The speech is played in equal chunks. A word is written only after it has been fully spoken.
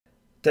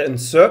The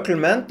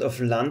encirclement of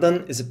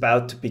London is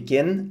about to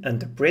begin, and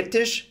the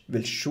British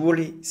will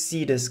surely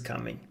see this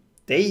coming.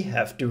 They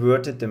have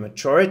diverted the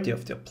majority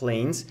of their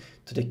planes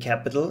to the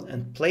capital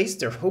and placed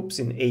their hopes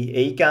in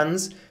AA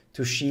guns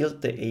to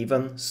shield the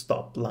Avon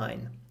Stop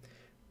Line.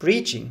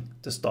 Breaching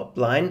the stop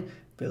line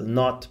will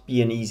not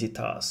be an easy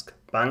task.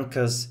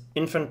 Bunkers,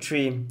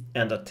 infantry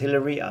and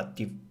artillery are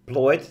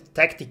deployed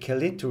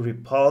tactically to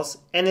repulse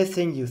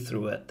anything you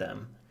throw at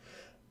them.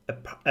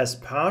 As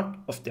part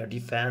of their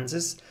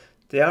defenses,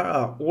 there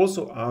are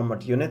also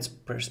armored units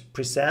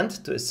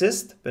present to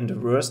assist when the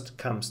worst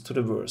comes to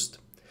the worst.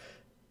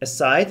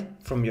 Aside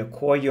from your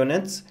core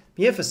units,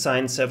 we have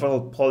assigned several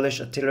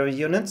Polish artillery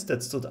units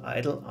that stood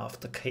idle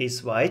after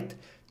Case White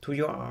to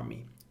your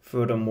army.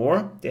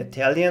 Furthermore, the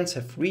Italians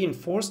have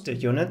reinforced their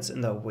units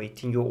and are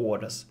awaiting your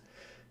orders.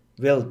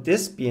 Will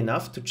this be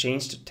enough to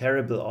change the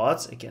terrible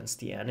odds against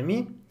the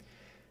enemy?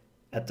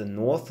 At the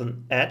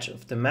northern edge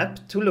of the map,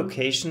 2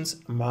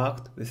 locations are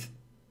marked with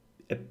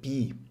a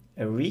B.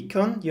 A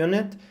recon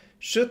unit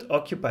should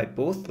occupy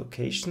both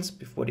locations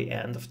before the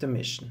end of the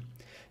mission.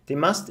 They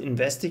must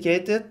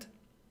investigate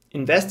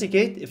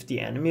if the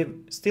enemy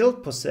still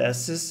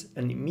possesses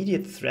an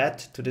immediate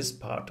threat to this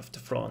part of the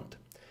front.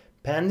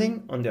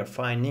 Depending on their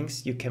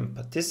findings, you can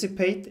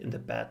participate in the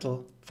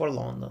battle for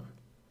London.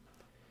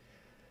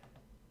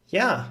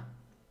 Yeah,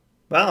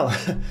 well,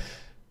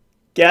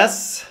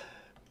 guess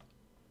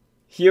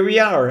here we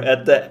are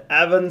at the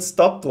Avon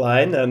Stop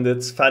Line, and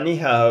it's funny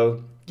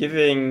how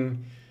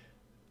giving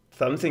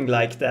something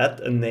like that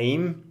a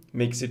name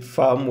makes it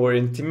far more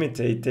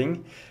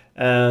intimidating.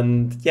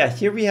 And yeah,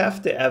 here we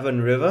have the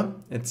Avon River.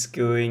 It's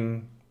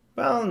going,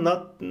 well,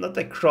 not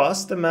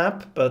across the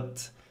map,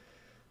 but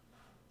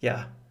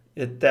yeah,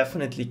 it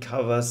definitely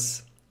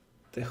covers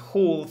the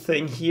whole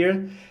thing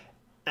here.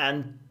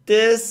 And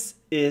this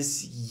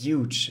is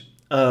huge.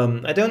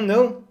 I don't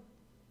know.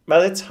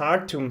 Well, it's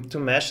hard to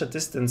measure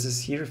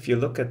distances here if you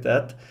look at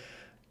that,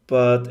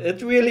 but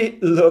it really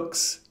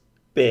looks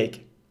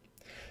big.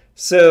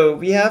 So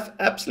we have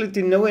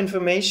absolutely no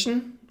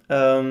information.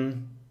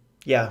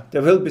 Yeah,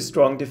 there will be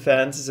strong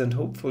defenses and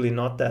hopefully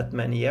not that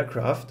many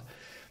aircraft,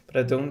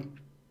 but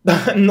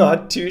I'm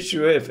not too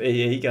sure if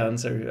AA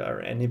guns are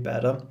any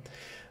better.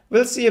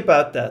 We'll see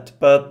about that,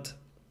 but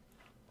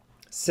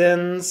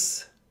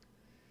since,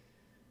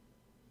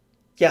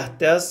 yeah,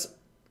 there's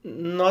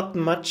not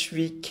much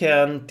we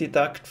can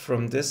deduct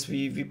from this,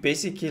 we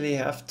basically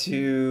have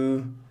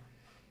to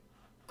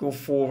go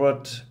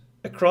forward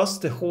across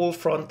the whole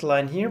front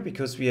line here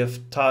because we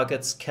have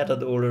targets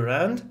scattered all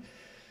around.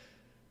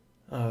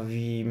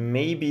 We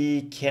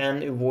maybe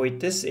can avoid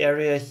this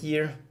area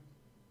here,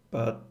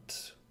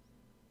 but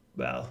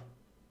well,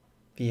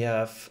 we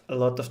have a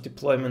lot of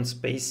deployment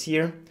space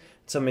here,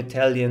 some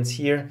Italians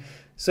here,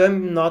 so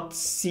I'm not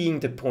seeing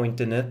the point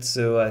in it.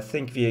 So I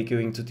think we are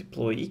going to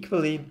deploy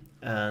equally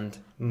and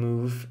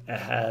move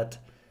ahead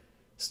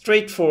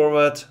straight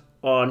forward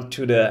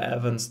onto the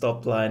Avon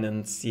Stop Line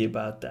and see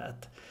about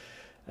that.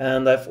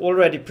 And I've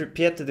already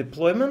prepared the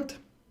deployment.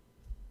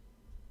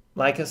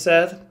 Like I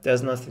said,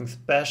 there's nothing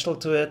special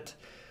to it.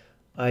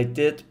 I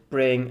did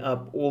bring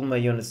up all my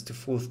units to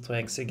full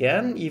strength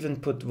again, even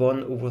put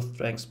 1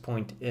 overstrength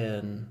point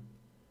in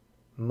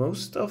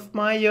most of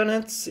my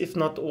units, if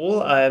not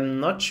all.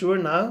 I'm not sure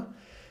now,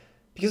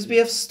 because we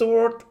have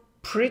stored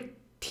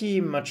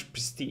pretty much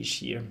prestige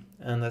here,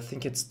 and I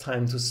think it's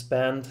time to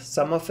spend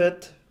some of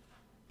it,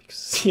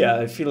 because yeah,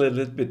 I feel a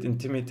little bit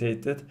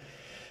intimidated.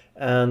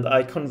 And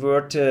I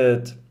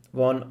converted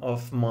one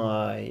of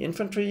my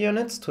infantry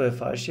units to a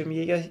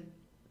Fallschirmjäger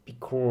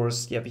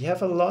because yeah, we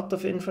have a lot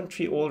of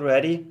infantry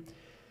already,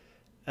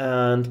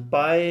 and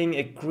buying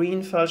a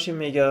green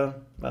Fallschirmjäger,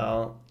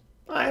 well,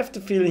 I have the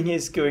feeling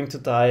he's going to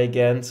die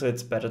again, so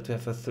it's better to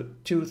have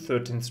two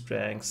 13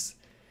 strengths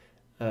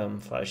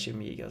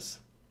Fallschirmjägers.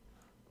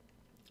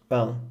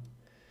 Well,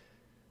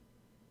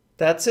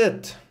 that's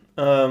it.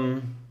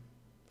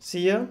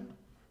 See ya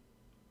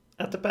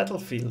at the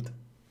battlefield.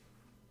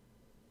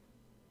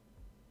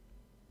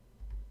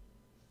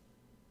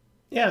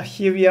 Yeah,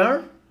 here we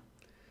are.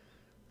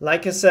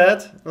 Like I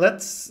said,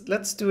 let's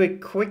do a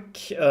quick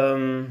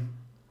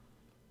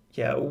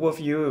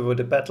overview over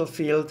the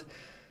battlefield.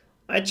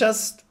 I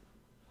just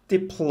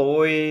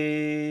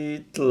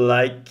deployed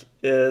like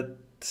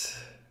it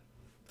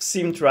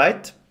seemed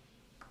right.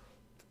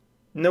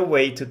 No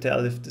way to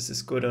tell if this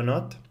is good or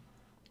not.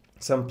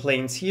 Some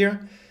planes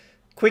here,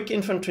 quick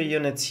infantry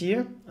units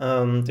here.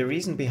 The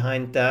reason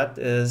behind that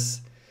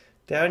is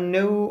there are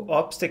no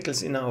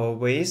obstacles in our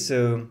way,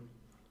 so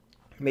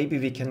maybe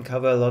we can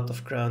cover a lot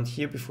of ground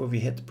here before we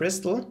hit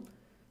Bristol.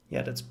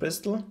 Yeah, that's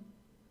Bristol.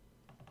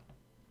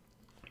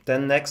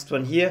 Then next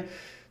one here.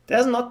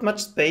 There's not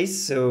much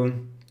space, so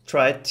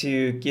try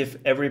to give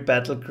every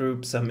battle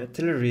group some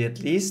artillery at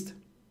least.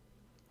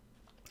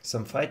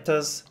 Some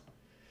fighters.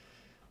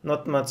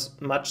 Not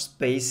much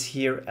space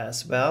here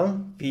as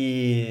well.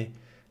 We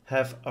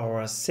have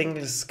our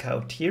single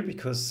scout here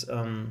because,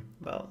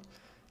 well,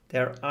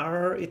 there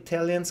are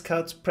Italian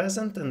scouts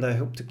present and I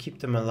hope to keep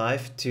them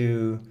alive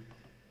to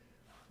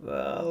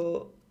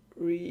well,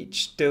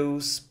 reach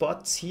those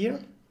spots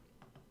here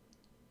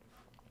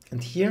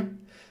and here.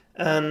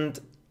 And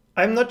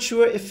I'm not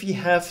sure if we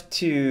have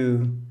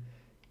to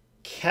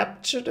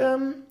capture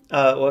them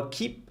or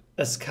keep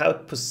a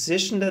scout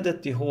positioned at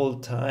it the whole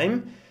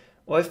time,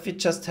 or if we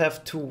just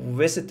have to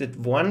visit it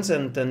once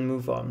and then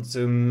move on.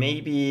 So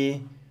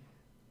maybe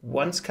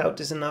one scout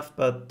is enough,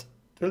 but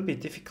it will be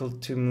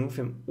difficult to move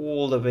him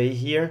all the way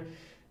here.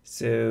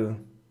 So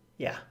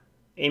yeah,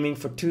 aiming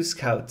for 2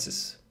 scouts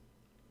is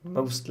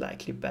most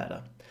likely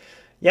better.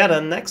 Yeah,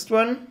 the next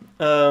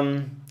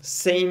one,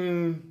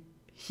 same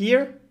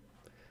here.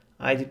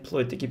 I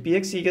deployed the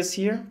Gebirgsjägers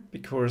here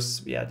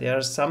because, yeah, there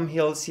are some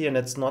hills here and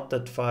it's not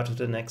that far to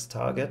the next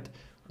target,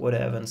 or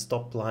the Avon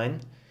Stop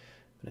Line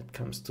when it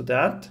comes to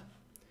that.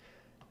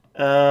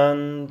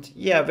 And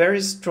yeah,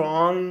 very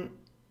strong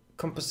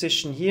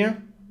composition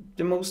here.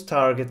 The most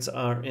targets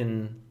are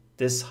in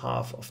this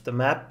half of the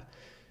map.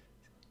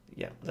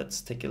 Yeah,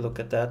 let's take a look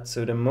at that.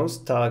 So the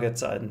most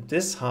targets are in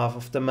this half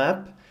of the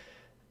map.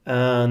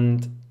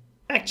 And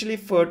actually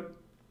for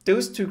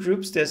those 2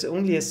 groups, there's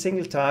only a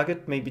single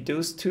target, maybe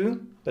those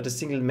 2, but a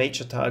single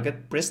major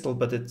target, Bristol,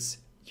 but it's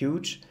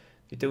huge.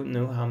 We don't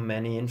know how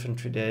many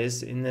infantry there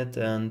is in it,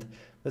 and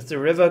with the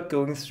river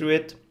going through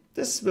it,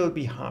 this will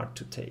be hard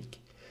to take.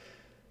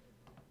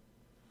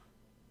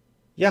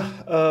 Yeah,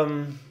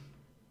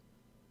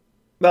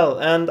 well,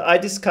 and I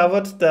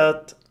discovered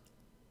that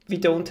we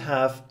don't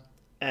have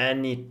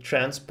any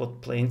transport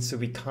planes, so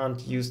we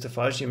can't use the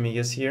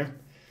Fallschirmjägers here.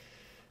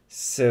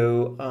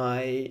 So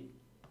I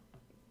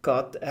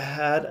got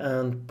ahead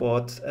and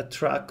bought a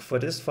truck for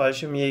this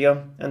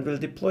Fallschirmjäger and will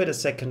deploy the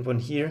second one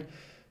here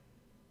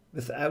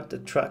without the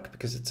truck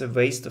because it's a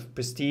waste of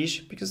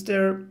prestige, because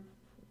there are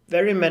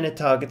very many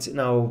targets in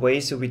our way,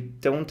 so we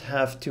don't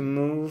have to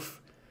move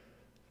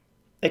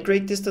a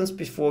great distance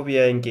before we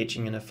are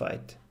engaging in a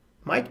fight.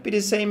 Might be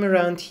the same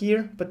around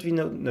here, but we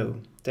don't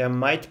know. There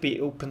might be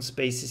open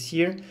spaces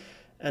here,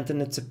 and then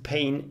it's a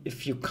pain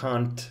if you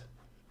can't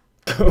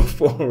go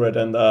forward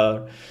and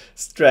are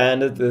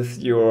stranded with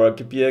your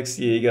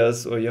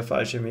Gebirgsjägers or your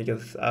Fallschirmjäger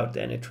without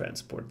any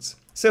transports.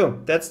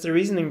 So that's the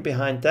reasoning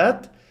behind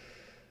that.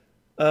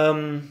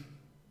 I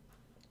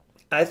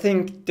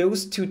think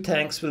those 2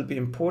 tanks will be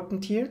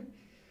important here.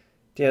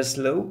 They are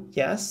slow,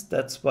 yes,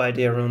 that's why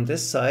they are on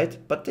this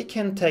side, but they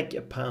can take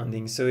a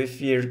pounding. So if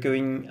you're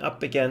going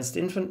up against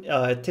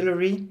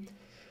artillery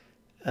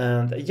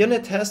and a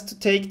unit has to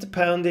take the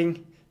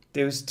pounding,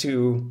 those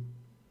 2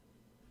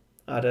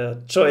 are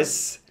the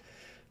choice,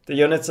 the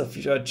units of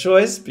your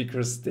choice,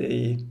 because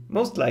they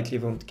most likely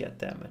won't get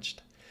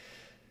damaged.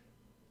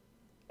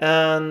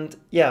 And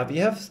yeah, we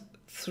have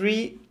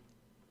 3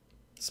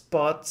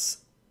 spots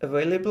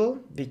available.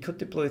 We could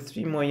deploy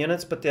 3 more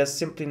units, but there's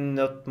simply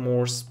not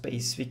more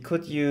space. We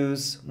could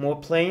use more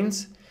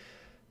planes,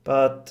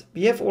 but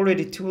we have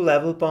already 2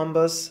 level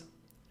bombers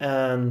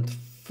and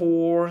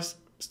 4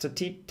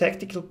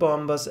 tactical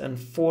bombers and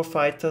 4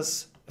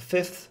 fighters, a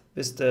 5th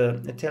with the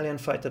Italian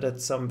fighter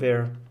that's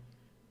somewhere.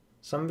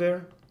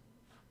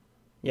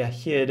 Yeah,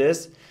 here it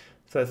is.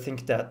 So I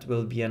think that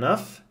will be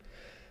enough.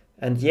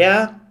 And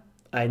yeah,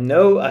 I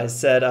know I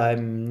said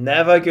I'm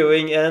never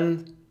going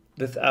in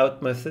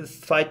without my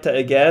 5th fighter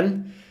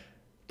again,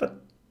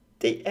 but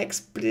they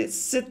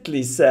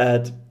explicitly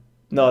said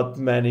not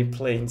many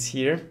planes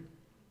here.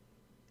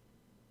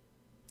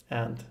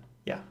 And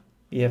yeah,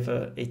 we have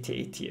a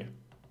 88 here.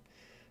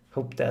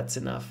 Hope that's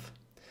enough.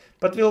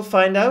 But we'll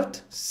find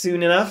out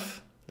soon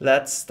enough.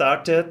 Let's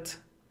start it.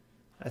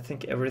 I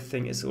think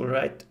everything is all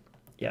right.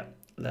 Yeah,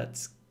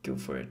 let's go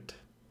for it.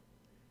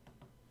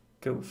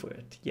 Go for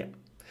it, yeah.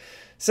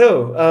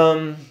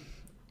 So,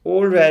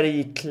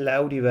 already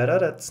cloudy weather,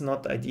 that's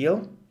not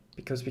ideal,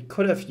 because we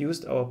could have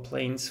used our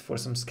planes for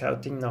some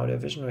scouting. Now their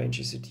vision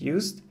range is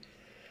reduced.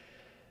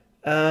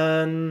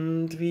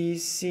 And we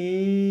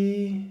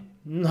see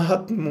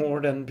not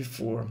more than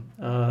before.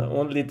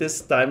 Only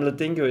this Daimler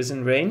Dingo is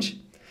in range.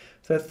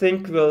 So I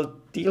think we'll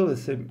deal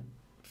with him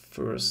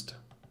first.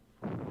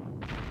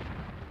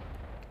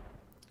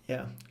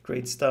 Yeah,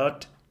 great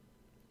start.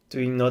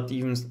 Doing not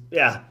even,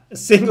 yeah, a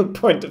single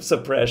point of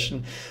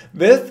suppression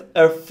with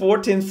a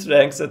 14th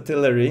ranks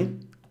artillery.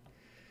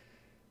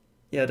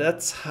 Yeah,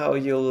 that's how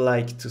you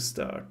like to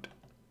start.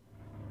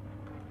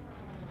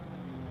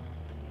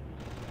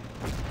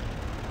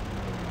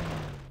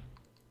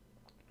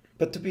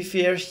 But to be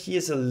fair, he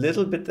is a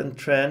little bit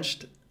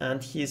entrenched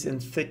and he is in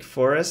thick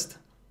forest.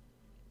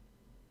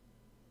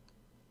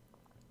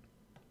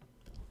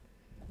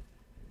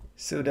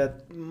 So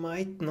that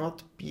might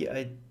not be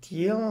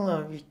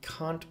ideal. We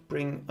can't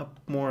bring up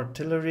more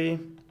artillery.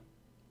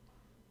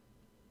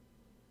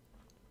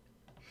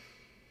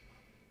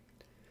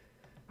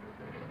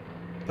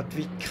 But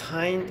we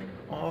kind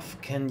of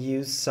can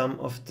use some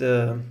of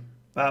the...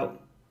 Wow.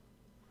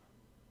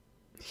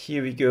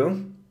 Here we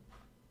go.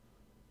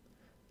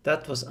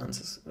 That was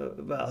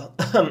well,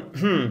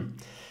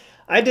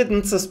 I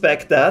didn't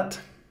suspect that.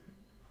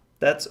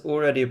 That's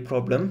already a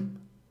problem.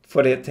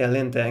 For the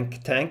Italian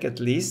tank at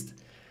least.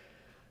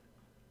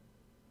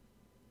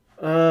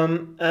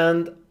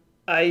 And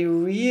I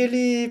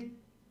really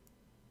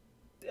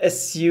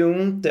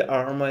assumed the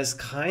armor is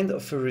kind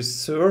of a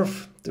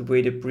reserve, the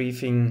way the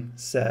briefing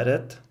said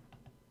it.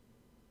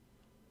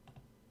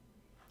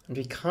 And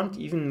we can't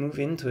even move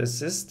in to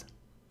assist.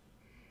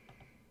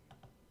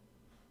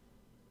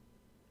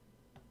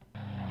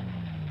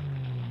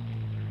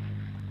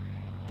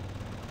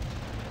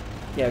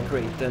 Yeah,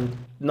 great. And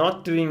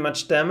not doing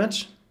much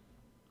damage.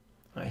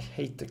 I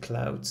hate the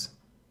clouds.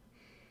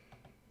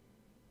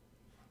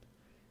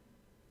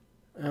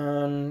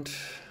 And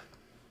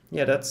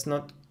yeah, that's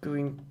not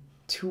going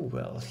too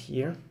well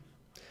here.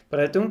 But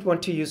I don't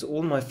want to use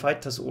all my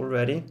fighters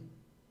already,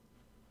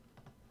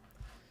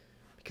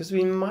 because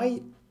we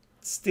might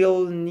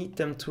still need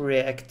them to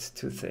react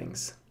to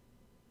things.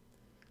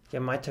 Yeah,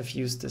 I might have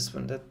used this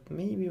one. That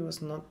maybe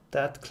was not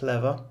that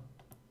clever.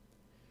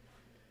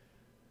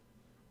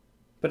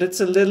 But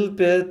it's a little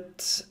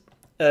bit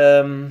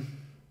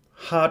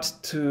hard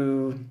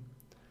to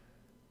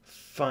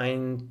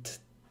find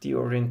the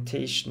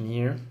orientation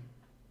here.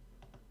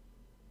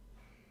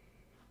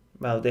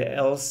 Well, the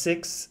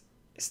L6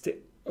 is the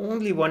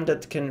only one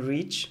that can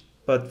reach,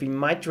 but we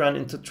might run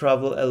into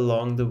trouble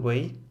along the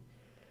way.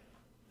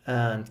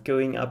 And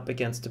going up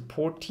against the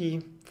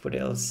Portee for the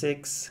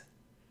L6,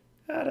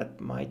 that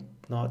might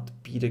not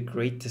be the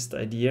greatest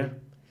idea.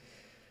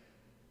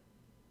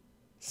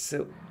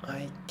 So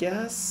I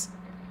guess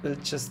we'll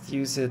just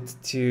use it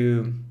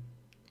to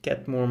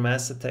get more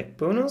mass attack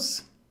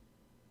bonus.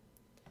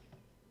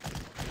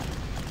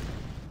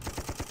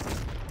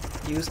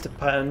 Use the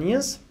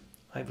pioneers.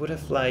 I would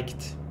have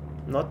liked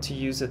not to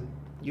use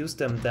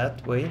them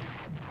that way.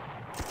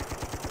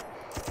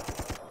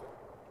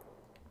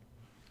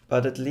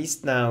 But at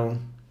least now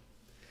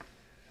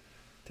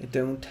they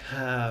don't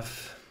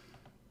have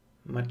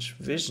much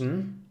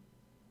vision.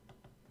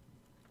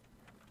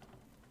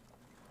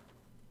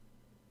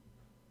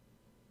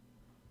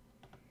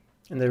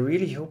 And I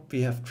really hope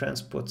we have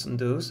transports on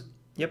those.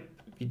 Yep,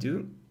 we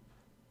do.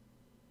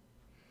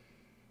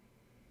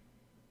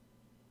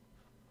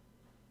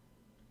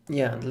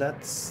 Yeah, and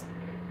let's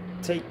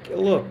take a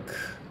look.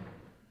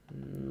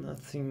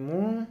 Nothing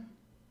more.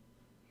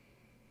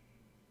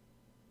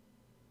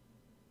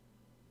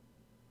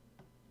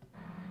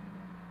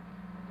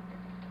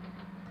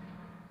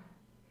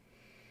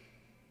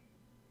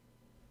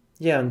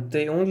 Yeah, and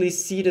they only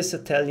see this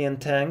Italian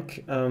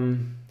tank.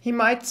 He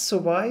might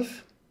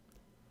survive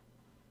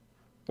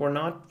or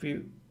not.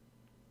 We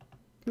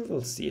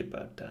will see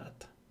about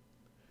that.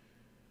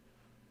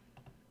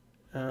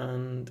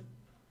 And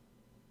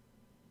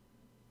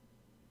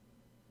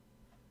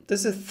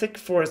there's a thick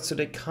forest, so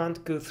they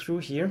can't go through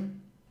here.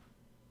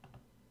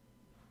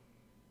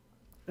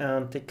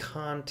 And they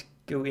can't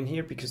go in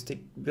here because they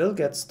will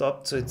get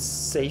stopped, so it's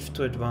safe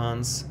to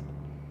advance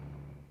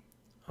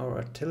our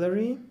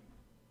artillery.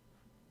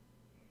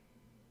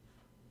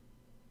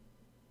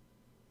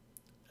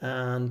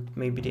 And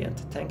maybe the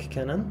anti-tank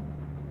cannon.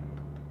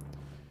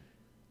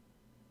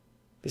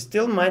 We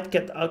still might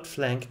get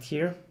outflanked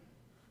here,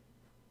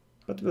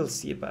 but we'll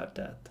see about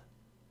that.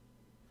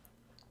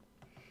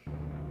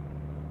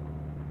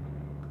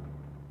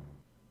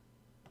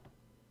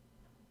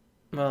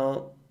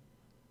 Well,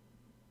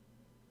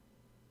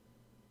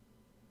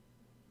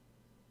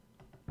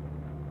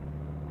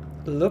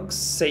 looks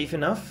safe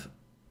enough,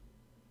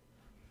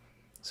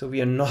 so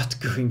we are not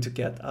going to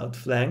get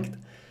outflanked.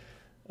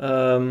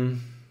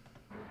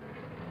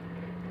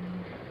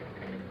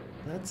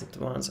 Let's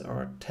advance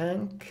our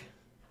tank.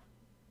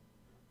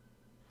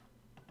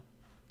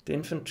 The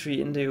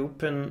infantry in the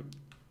open,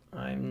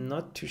 I'm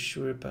not too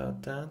sure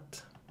about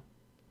that.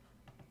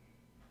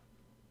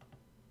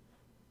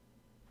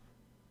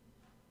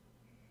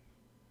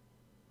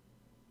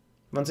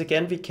 Once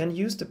again, we can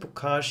use the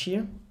bocage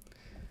here.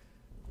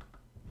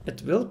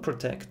 It will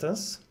protect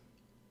us.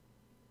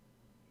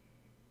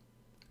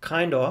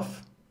 Kind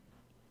of.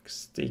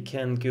 Because they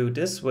can go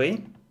this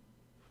way.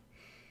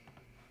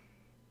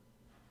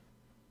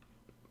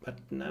 But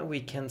now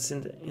we can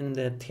send in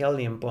the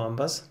Italian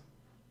bombers.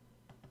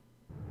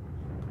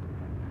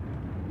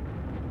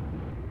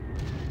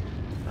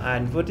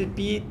 And would it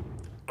be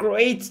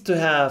great to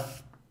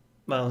have,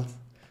 well,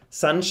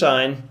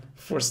 sunshine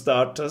for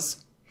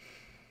starters?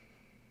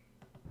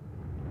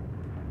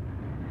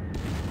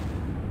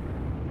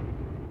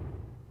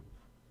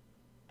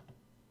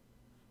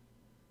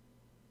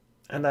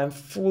 And I'm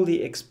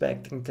fully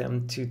expecting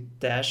them to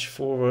dash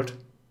forward.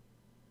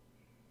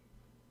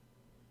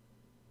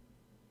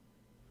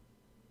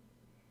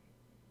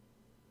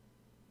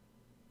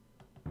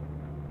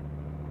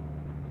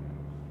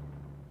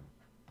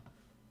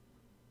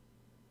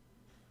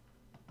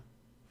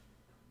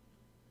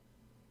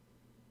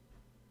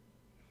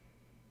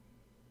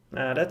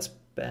 Ah, that's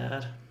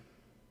bad.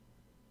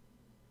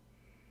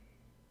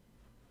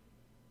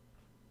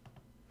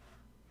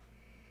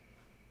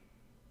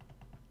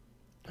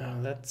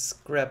 Let's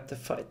grab the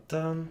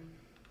fighter.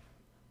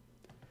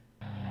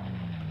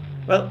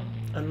 Well,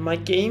 and my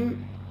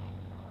game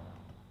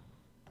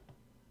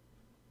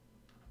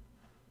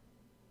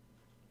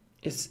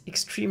is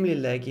extremely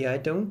laggy. I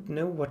don't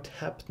know what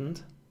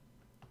happened.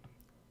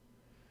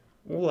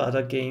 All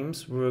other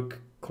games work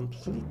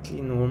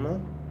completely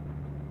normal.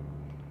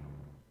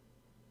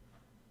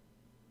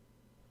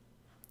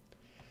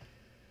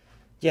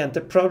 Yeah, and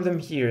the problem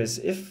here is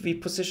if we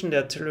position the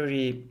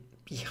artillery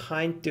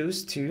behind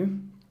those two,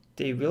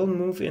 they will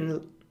move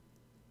in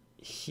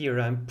here.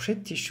 I'm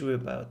pretty sure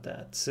about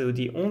that. So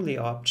the only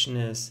option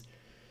is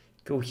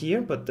go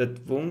here, but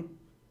that won't...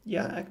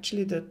 Yeah,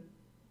 actually that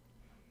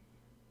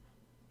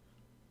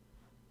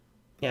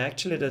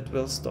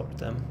will stop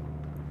them.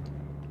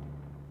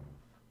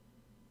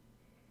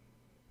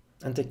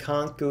 And they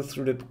can't go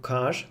through the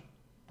bocage.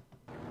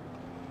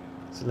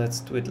 So let's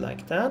do it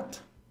like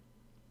that.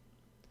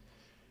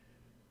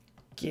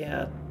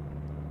 Get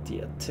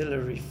the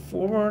artillery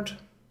forward.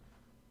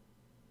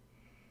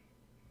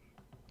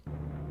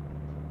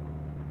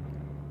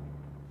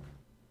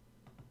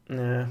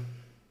 Nah.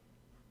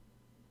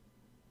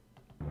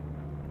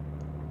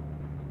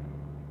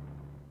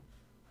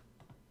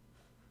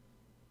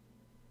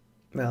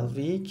 Well,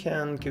 we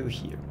can go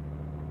here.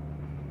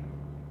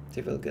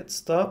 They will get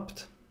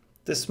stopped.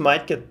 This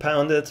might get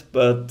pounded,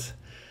 but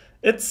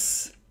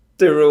it's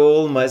the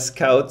role my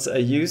scouts are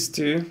used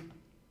to.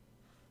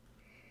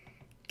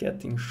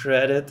 Getting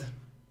shredded.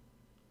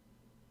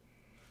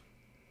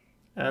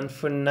 And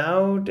for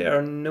now, there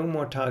are no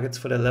more targets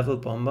for the level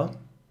bomber.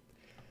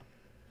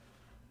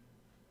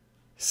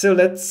 So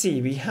let's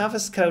see, we have a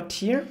scout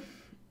here.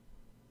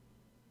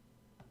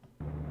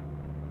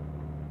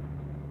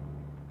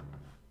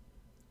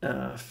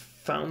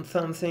 Found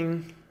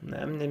something, an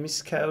enemy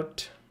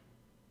scout.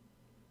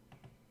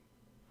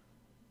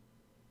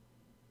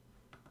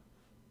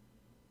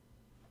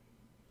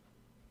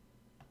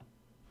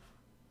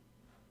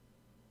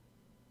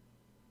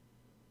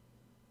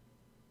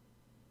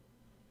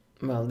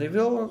 Well, they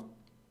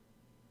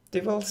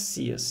will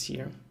see us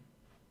here.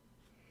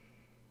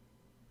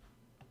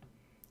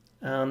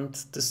 And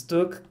the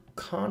Stug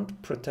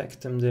can't protect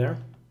them there.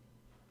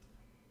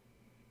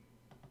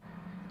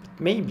 But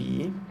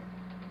maybe...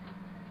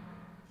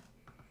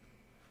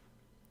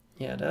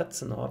 Yeah,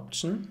 that's an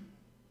option.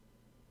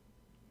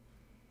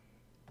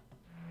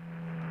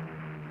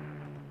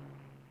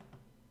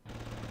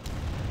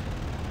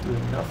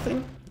 Doing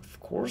nothing, of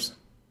course.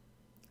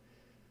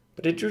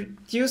 But it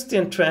reduced the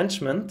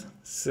entrenchment,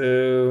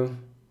 so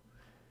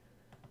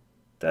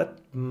that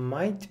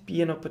might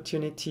be an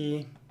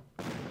opportunity.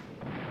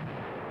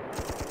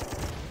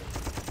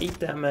 8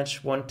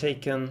 damage, 1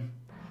 taken.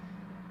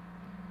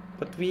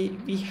 But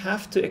we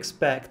have to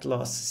expect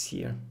losses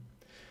here.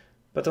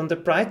 But on the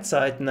bright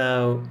side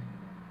now,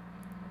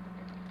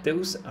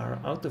 those are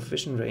out of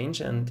vision range,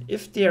 and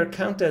if they are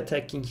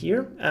counterattacking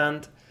here,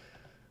 and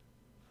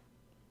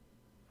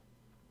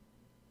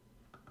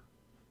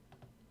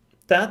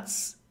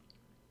that's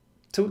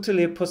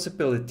totally a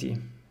possibility.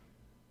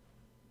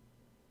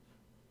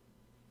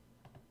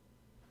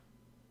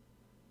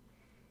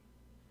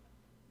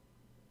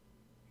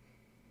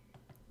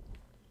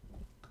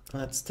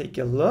 Let's take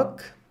a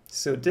look.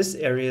 So this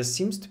area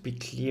seems to be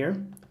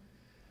clear.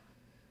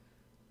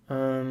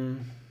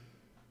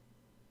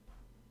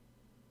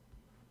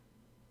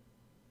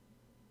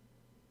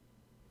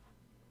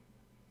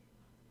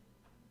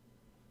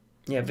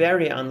 Yeah,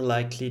 very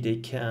unlikely they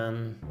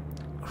can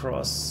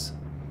cross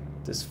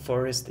this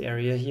forest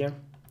area here.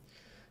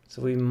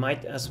 So we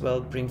might as well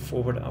bring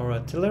forward our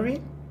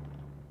artillery.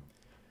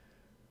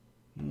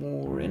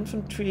 More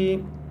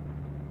infantry.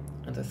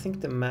 And I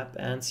think the map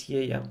ends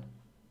here, yeah.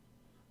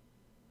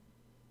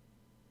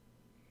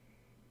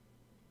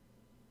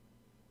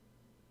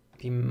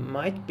 We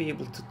might be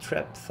able to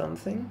trap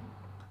something.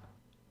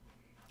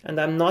 And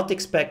I'm not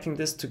expecting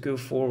this to go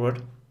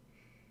forward.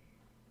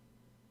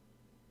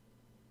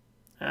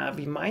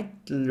 We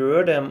might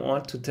lure them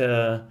onto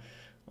the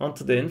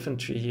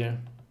infantry here.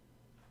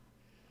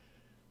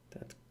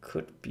 That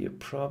could be a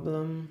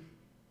problem.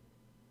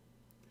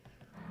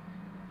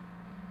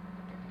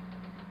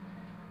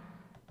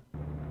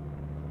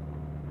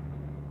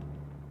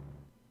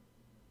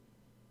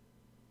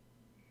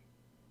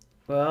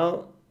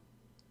 Well,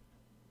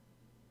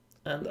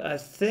 and I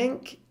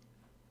think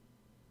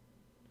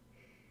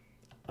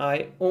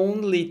I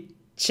only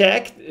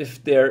checked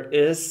if there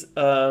is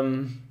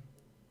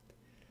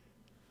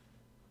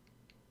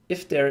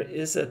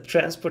a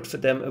transport for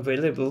them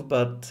available,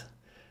 but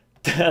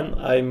then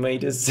I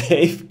made a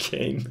save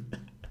game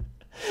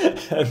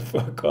and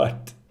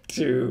forgot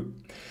to.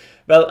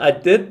 Well, I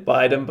did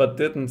buy them, but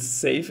didn't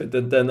save it,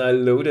 and then I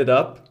loaded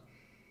up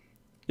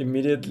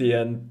immediately,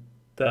 and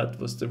that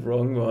was the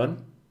wrong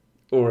one.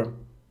 Or,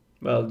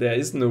 well, there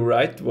is no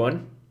right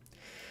one.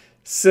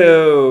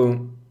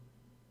 So,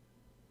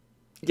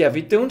 yeah,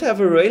 we don't have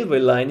a railway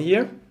line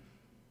here.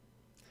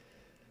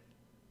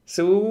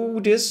 So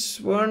this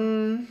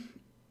one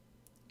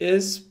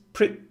is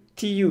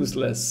pretty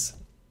useless.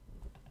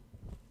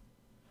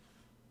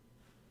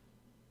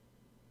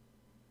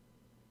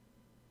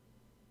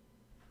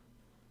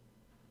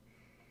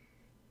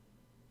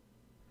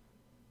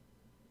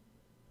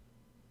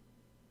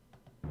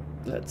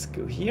 let's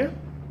go here.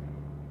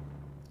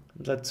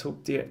 Let's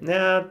hope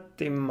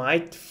they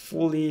might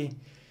fully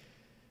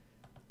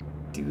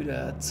do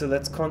that. So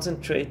let's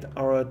concentrate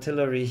our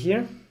artillery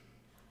here.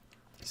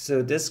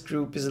 So this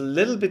group is a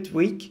little bit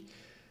weak.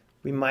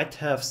 We might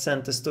have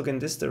sent the Stug in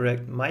this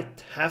direction,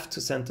 might have to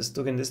send the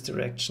Stug in this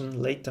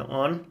direction later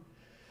on.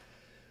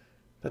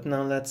 But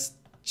now let's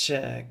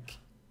check.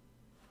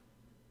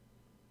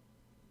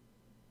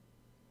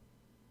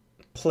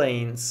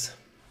 Planes.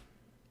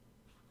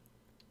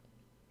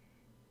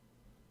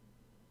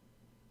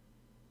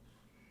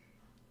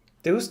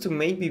 Those two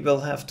maybe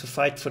will have to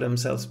fight for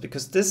themselves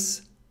because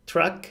this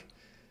truck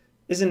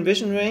is in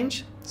vision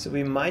range, so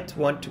we might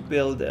want to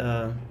build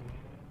a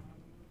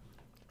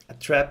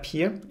trap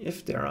here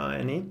if there are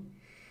any.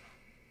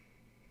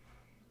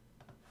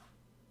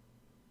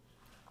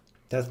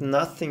 There's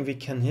nothing we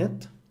can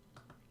hit.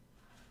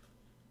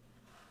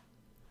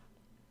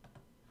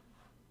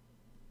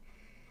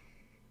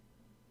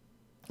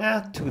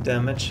 Ah, 2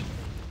 damage.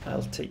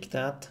 I'll take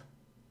that.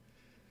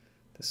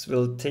 This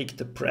will take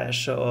the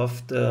pressure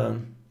off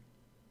the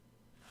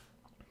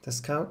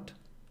scout.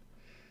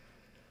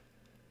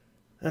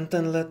 And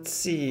then let's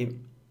see.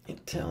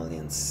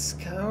 Italian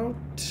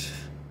scout.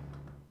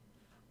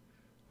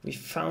 We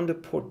found a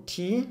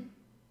Portee.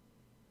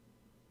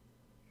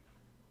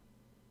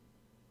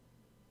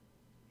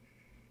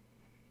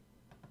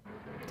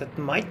 That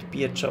might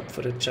be a job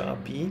for the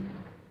Jarby.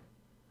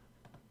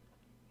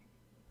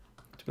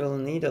 It will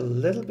need a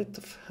little bit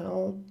of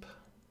help.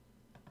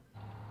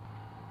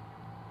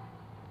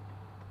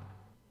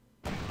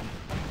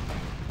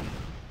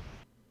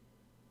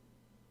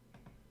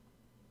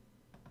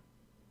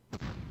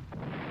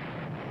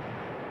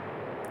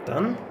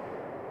 Done.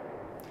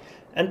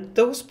 And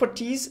those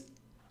Portees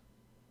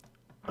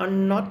are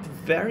not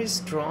very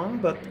strong,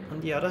 but on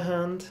the other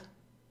hand,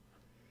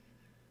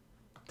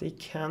 they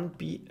can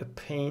be a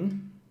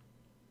pain.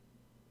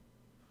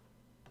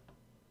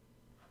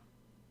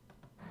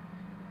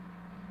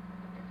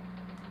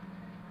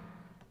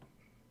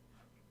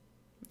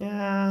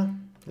 Yeah,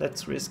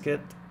 let's risk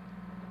it.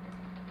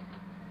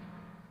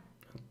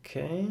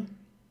 Okay.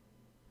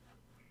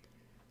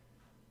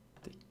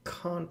 They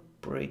can't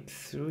break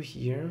through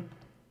here.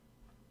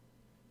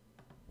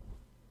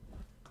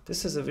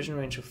 This has a vision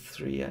range of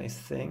 3, I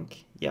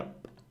think.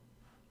 Yep.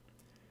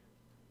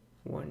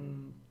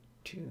 1,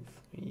 2,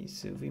 3.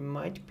 So we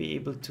might be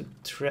able to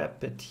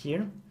trap it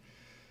here.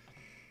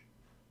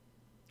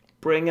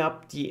 Bring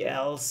up the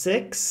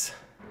L6.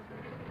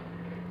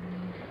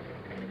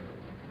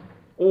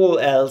 All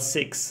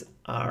L6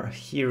 are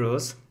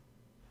heroes.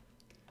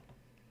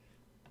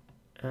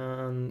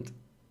 And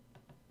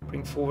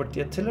bring forward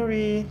the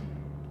artillery.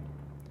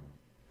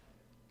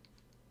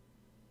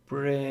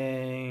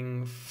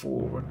 Bring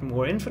forward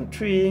more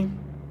infantry.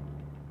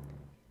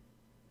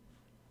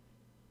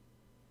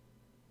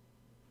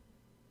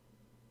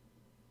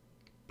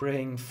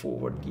 Bring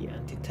forward the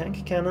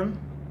anti-tank cannon.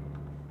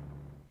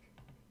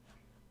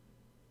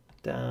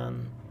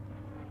 Then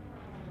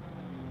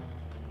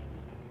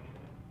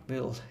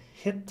we'll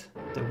hit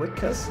the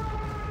Wickers.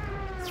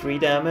 3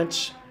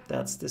 damage.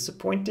 That's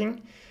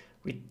disappointing.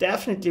 We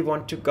definitely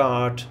want to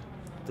guard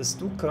the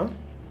Stuka.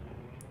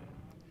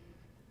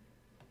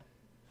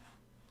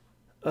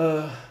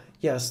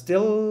 Yeah,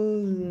 still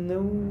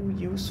no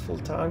useful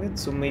target,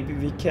 so maybe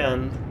we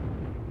can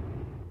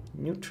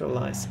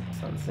neutralize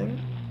something.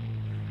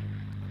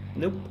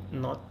 Nope,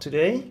 not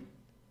today.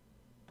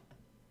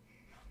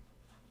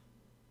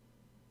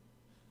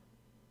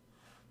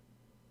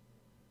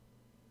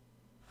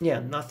 Yeah,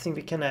 nothing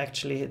we can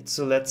actually hit,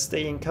 so let's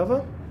stay in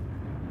cover.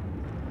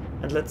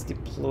 And let's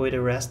deploy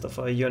the rest of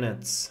our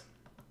units.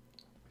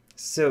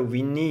 So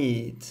we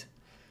need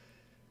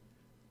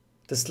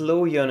the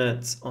slow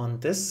units on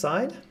this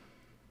side.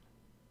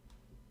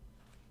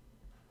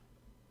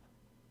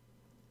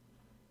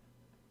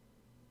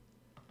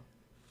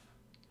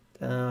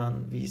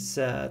 Then we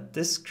said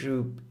this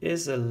group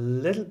is a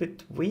little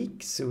bit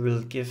weak, so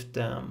we'll give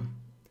them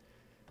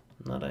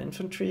another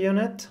infantry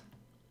unit.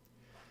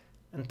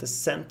 And the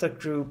center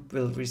group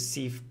will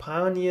receive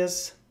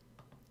pioneers.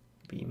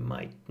 We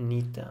might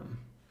need them.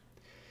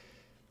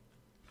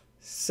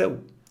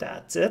 So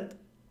that's it.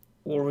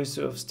 All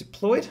reserves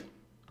deployed.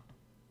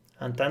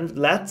 And then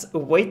let's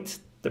await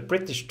the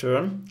British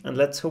turn, and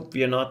let's hope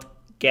we are not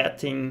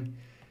getting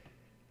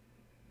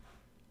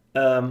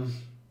badly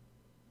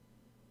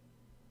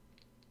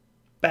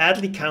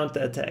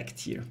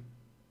counterattacked here.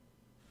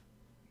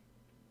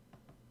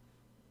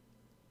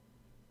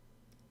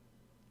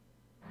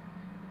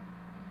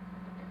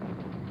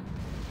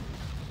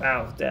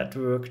 Wow, that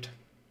worked.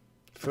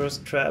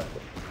 First trap.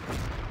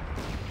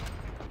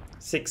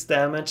 6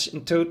 damage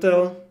in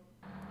total,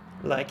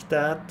 like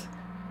that.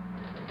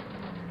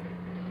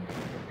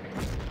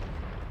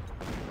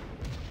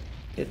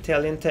 The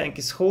Italian tank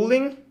is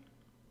holding.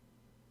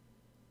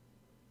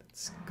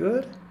 That's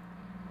good.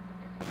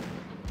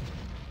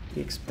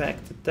 We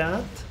expected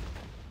that.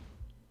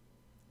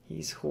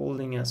 He's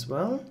holding as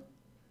well.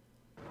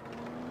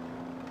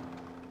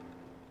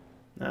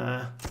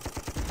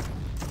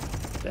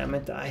 Damn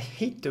it, I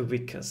hate the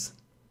Vickers.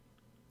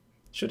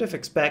 Should have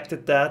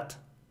expected that.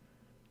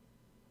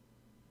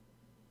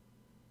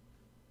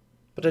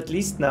 But at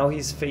least now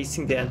he's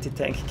facing the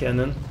anti-tank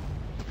cannon.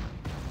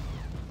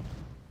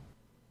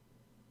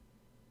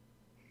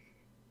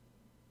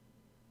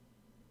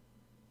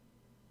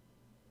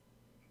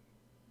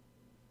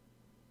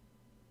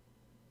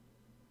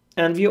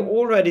 And we're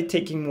already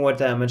taking more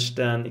damage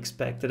than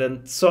expected.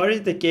 And sorry,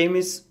 the game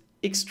is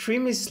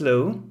extremely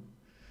slow,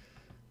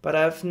 but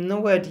I have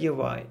no idea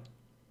why.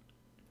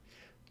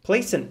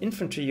 Place an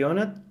infantry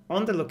unit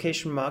on the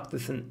location marked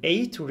with an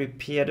A to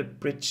repair the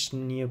bridge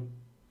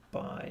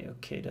nearby.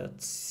 Okay,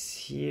 that's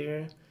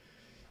here.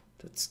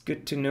 That's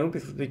good to know,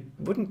 because we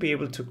wouldn't be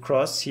able to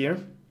cross here.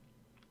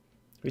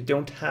 We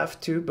don't have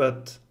to,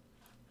 but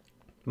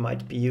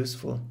might be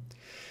useful.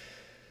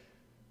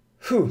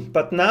 Whew,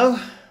 but now,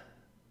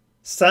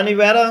 sunny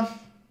weather.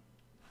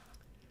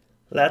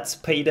 Let's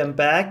pay them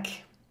back.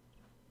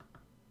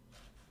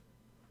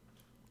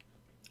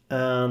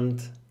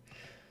 And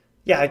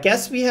yeah, I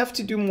guess we have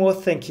to do more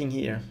thinking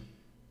here.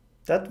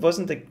 That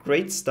wasn't a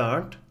great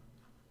start.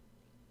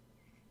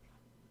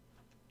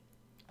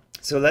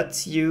 So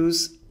let's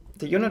use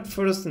the unit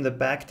first in the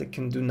back that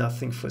can do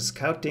nothing for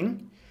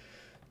scouting.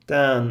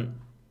 Then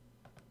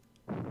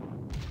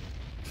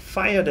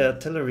fire the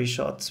artillery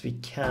shots we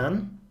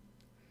can.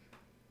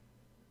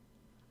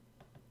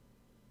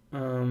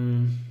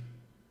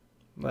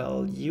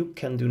 Well, you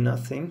can do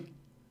nothing.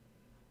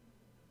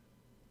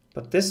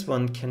 But this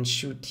one can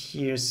shoot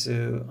here,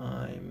 so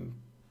I'm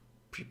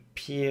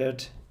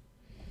prepared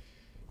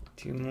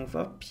to move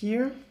up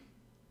here.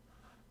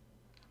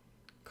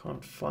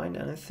 Can't find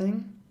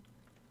anything.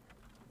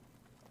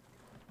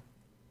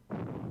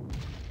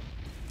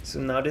 So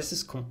now this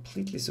is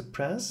completely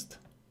suppressed.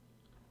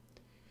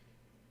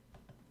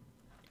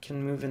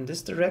 Can move in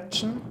this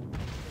direction.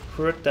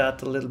 Hurt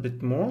that a little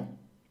bit more.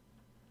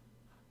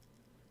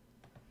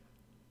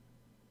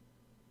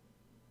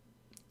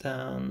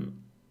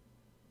 Then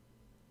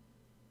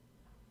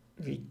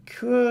we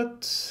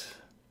could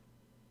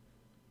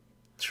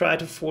try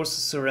to force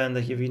a surrender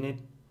here. We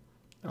need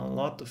a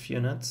lot of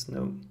units.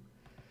 No,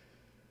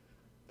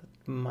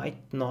 that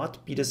might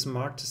not be the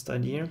smartest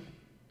idea.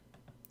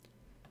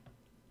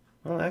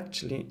 Well,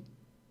 actually,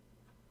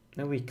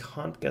 no, we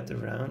can't get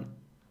around.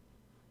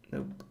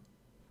 Nope.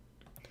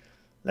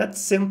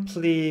 Let's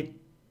simply...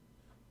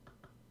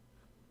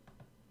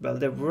 Well,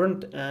 there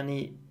weren't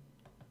any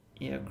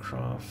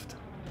aircraft.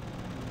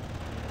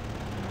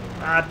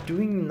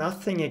 Doing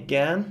nothing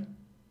again.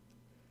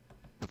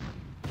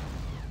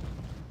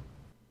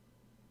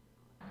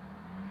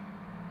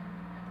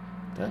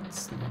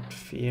 That's not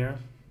fair.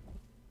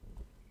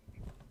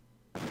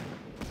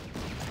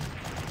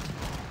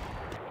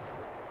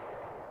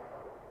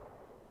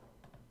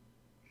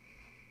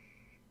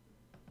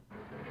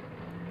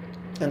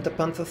 And the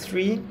Panther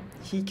 3,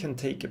 he can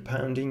take a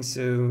pounding,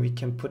 so we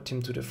can put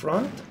him to the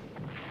front.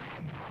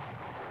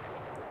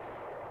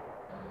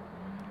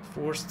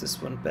 Force this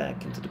one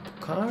back into the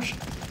bocage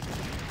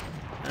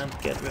and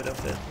get rid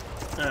of it.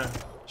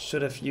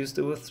 Should have used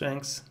the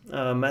Overstrengths.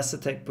 Mass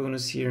attack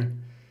bonus here,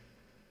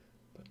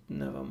 but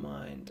never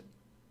mind.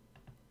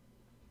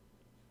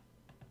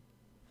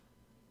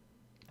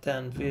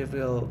 Then we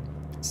will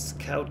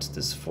scout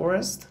this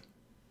forest.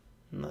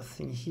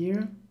 Nothing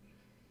here.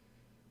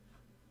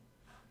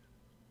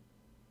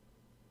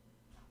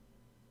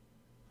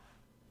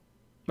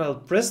 Well,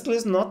 Bristol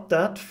is not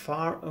that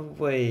far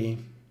away.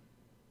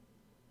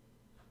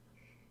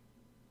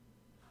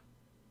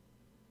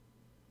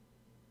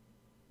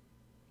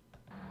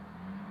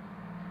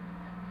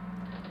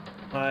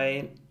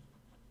 I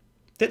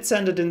did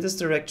send it in this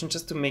direction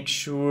just to make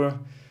sure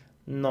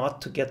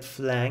not to get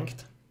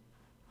flanked.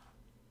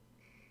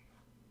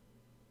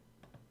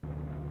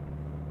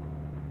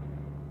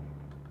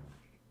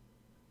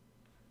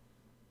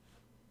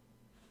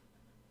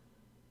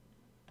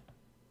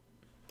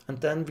 And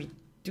then we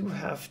do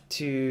have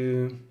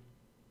to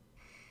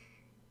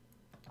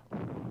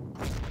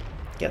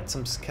get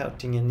some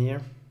scouting in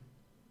here.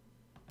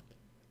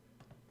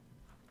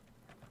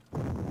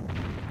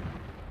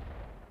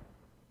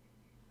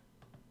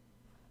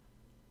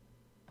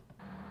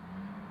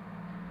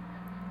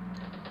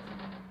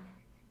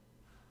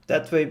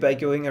 That way, by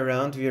going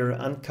around, we are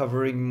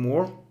uncovering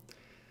more.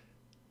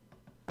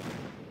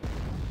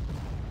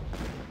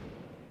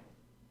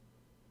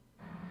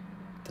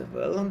 The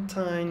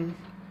Valentine,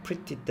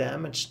 pretty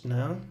damaged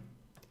now.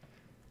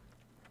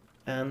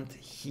 And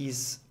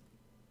he's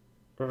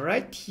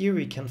right here.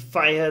 We can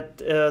fire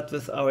it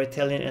with our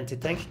Italian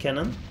anti-tank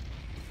cannon.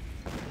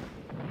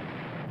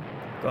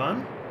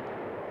 Gone.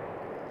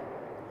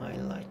 I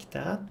like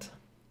that.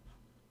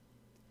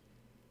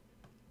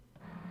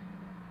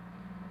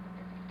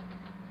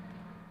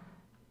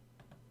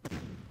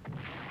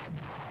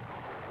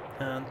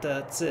 And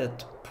that's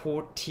it.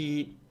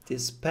 Portee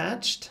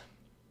dispatched.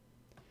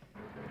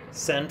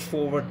 Send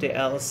forward the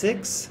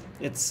L6.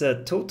 It's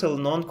a total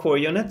non-core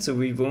unit, so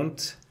we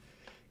won't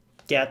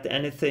get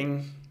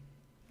anything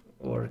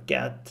or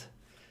get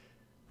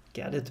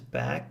get it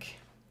back.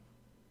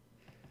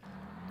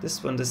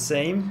 This one the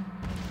same.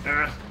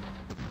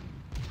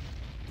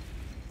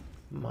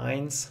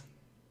 Mines.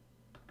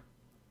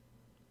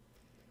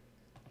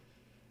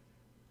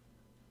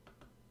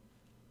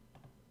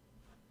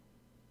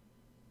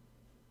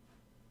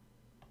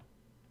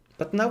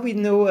 But now we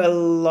know a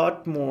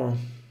lot more.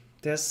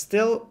 There's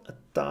still a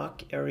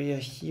dark area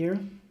here.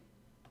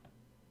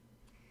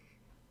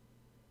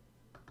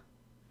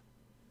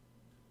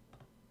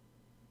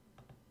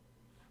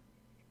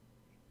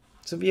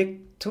 So we are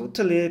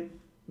totally,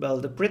 well,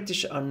 the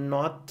British are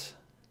not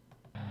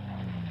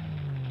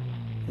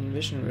in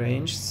vision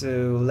range,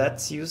 so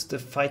let's use the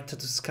fighter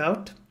to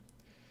scout.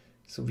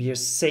 So we are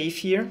safe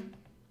here.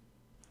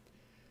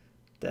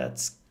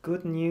 That's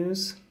good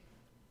news.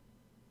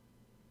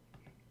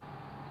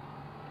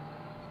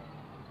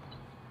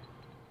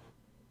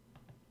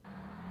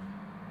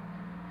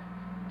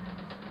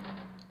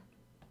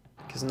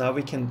 Because now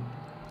we can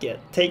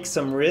take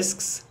some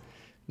risks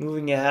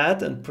moving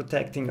ahead and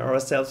protecting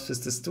ourselves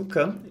with the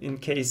Stuka in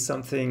case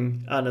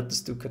something, not the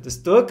Stuka, the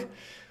Stuk.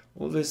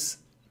 Always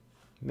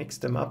mix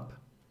them up.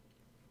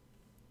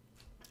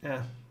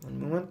 One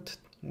moment,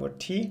 more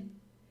tea.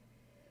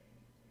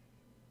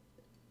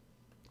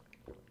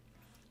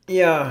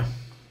 Yeah.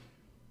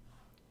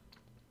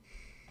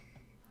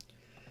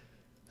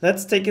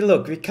 Let's take a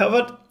look. We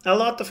covered a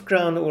lot of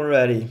ground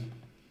already.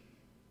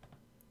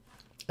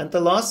 And the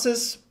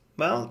losses,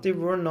 well, they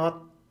were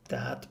not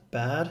that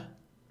bad.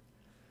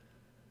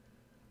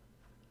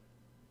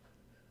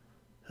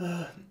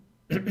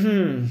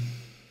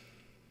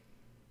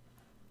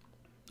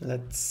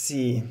 Let's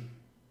see.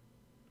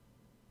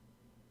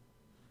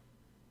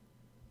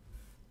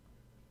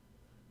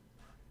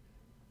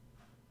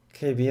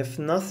 Okay, we have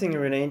nothing in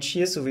range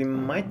here, so we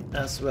might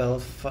as well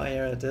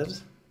fire at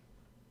it.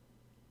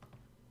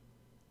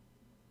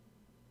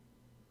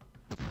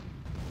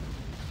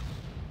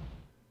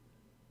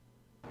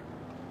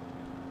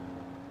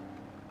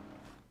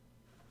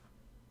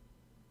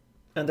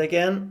 And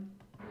again,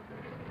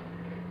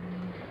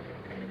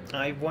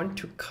 I want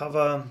to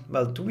cover,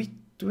 well, do we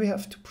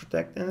have to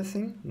protect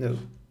anything? No.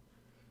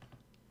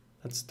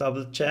 Let's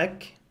double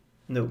check.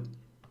 No.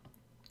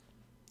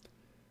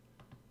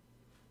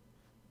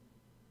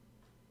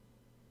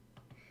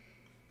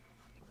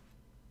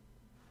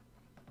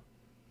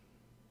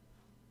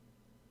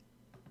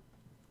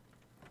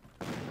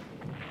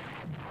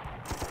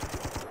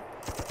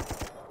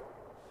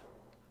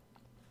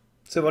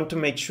 So I want to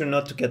make sure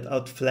not to get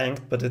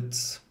outflanked, but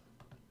it's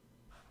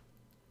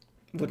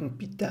wouldn't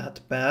be that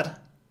bad.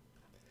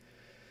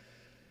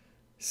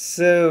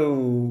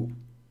 So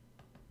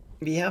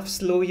we have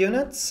slow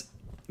units.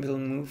 We'll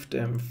move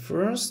them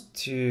first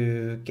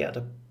to get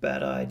a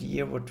better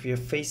idea what we are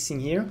facing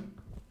here.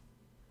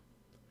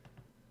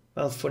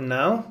 Well, for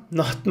now,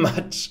 not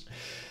much.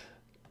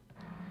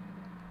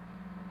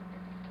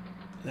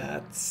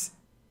 Let's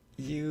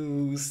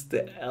use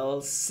the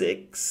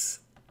L6.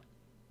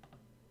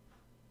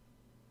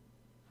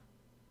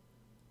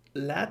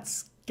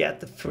 Let's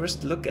get the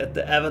first look at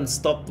the Avon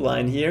Stop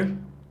Line here.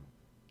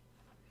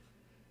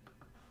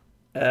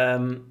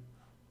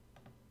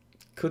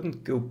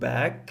 Couldn't go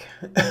back,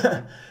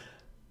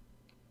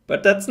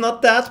 but that's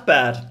not that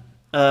bad.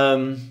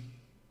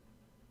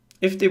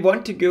 If they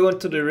want to go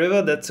onto the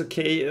river, that's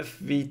okay.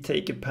 If we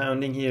take a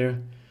pounding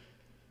here,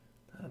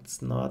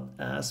 that's not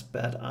as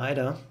bad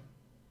either.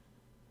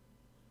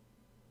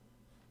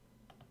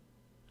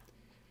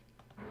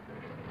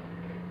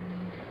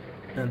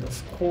 And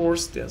of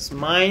course, there's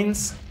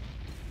mines.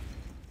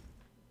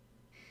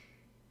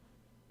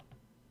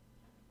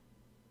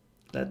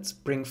 Let's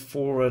bring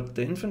forward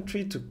the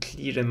infantry to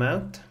clear them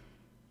out.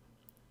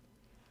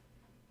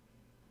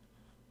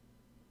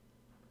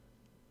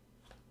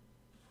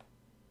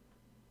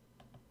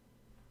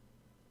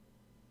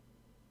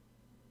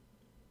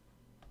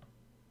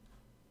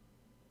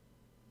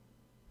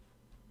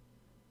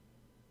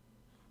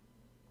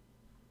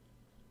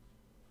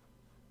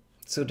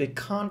 So they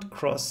can't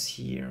cross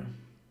here.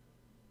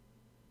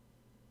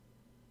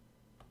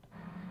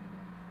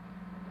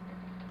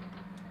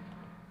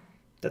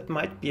 That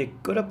might be a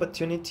good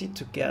opportunity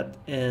to get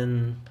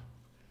in,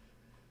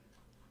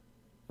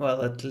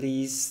 well, at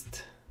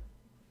least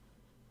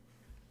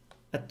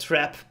a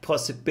trap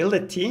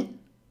possibility.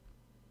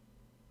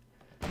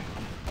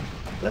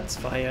 Let's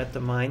fire at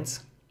the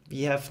mines.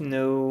 We have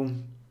no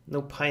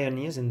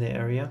pioneers in the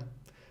area.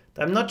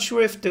 I'm not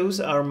sure if those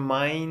are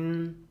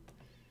mine.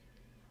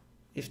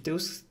 If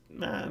those,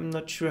 I'm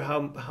not sure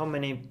how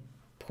many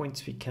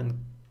points we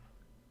can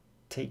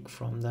take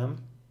from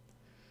them.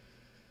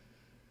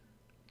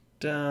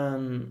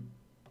 Then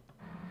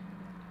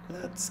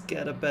let's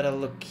get a better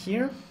look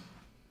here.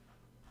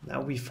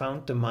 Now we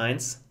found the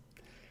mines.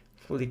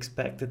 Fully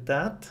expected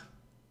that.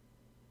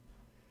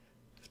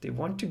 If they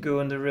want to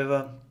go on the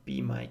river,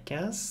 be my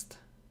guest.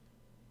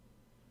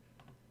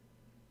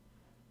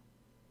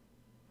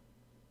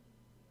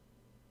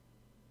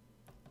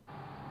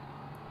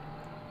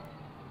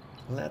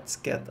 Let's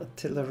get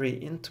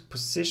artillery into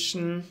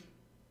position.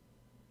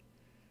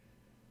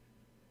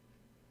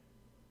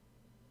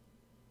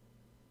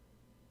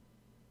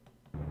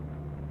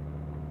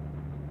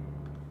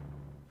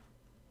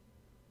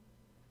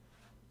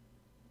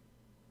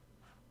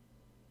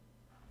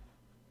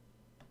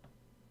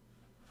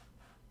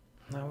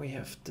 Now we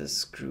have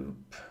this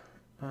group.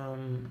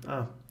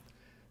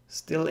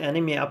 Still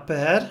enemy up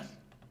ahead.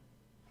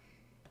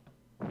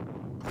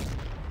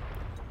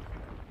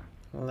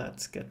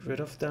 Let's get rid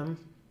of them.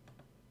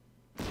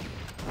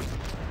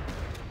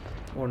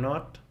 Or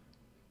not.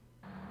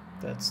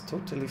 That's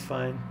totally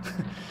fine.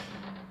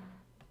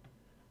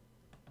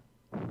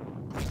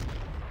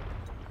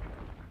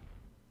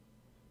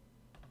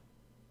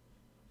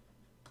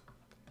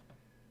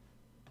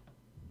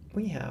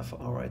 We have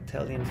our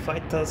Italian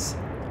fighters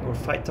or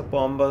fighter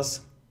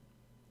bombers.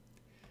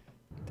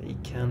 They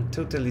can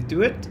totally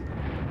do it.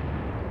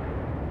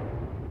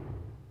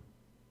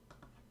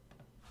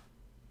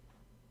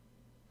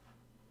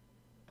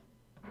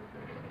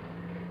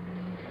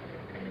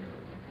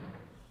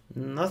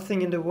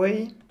 Nothing in the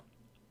way.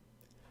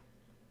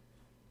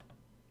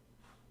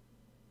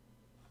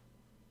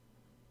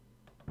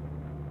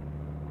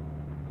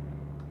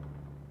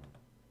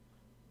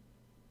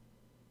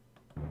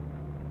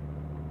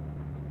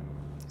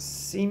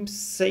 Seems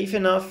safe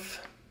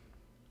enough.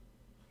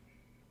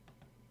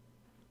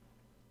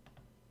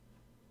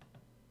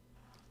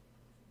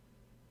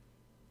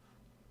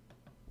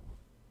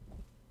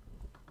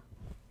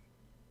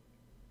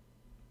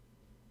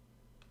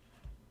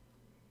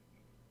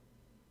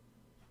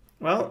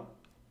 Well,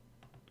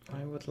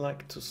 I would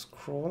like to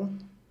scroll.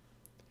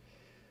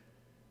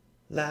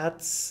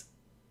 Let's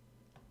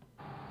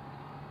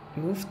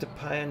move the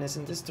pioneers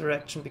in this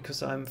direction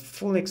because I'm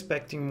fully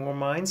expecting more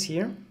mines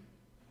here.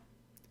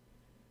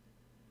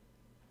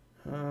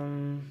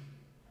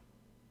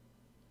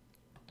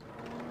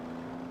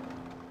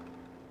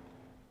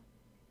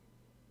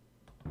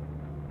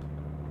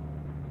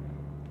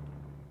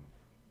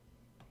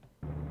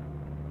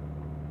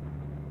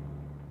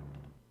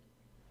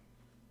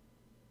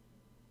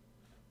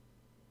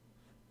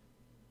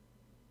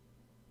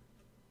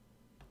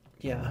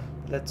 Yeah,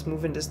 let's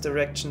move in this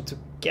direction to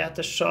get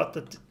a shot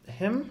at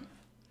him.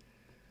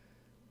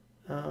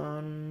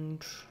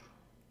 And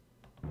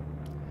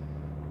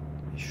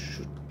we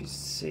should be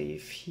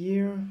safe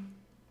here.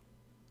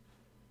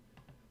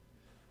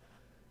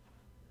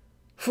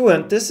 Phew,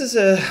 and this is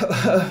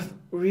a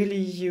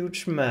really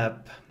huge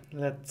map.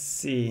 Let's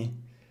see.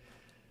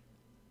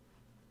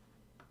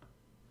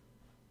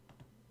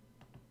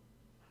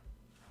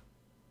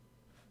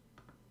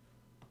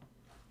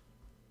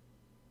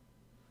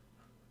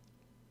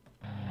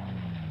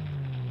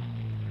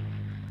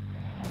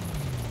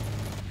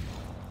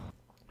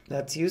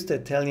 Let's use the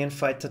Italian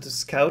fighter to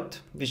scout.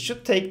 We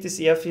should take this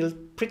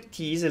airfield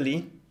pretty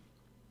easily.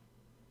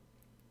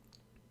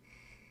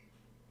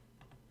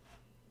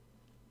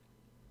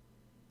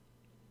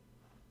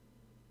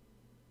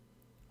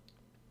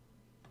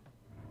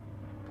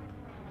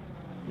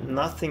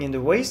 Nothing in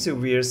the way, so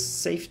we are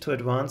safe to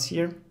advance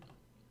here.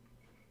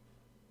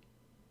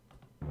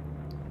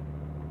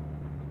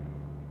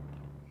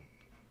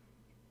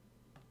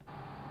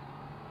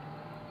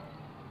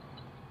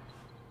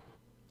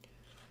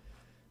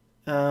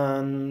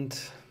 And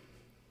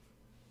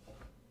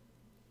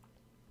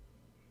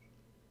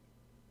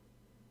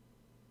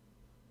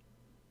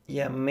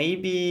yeah,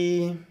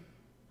 maybe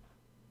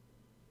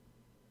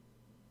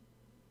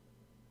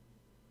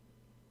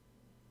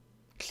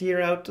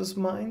clear out those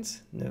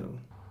mines? No.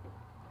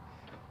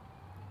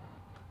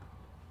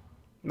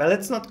 Well,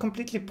 it's not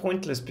completely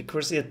pointless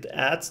because it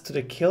adds to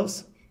the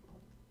kills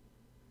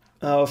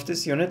of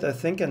this unit, I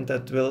think, and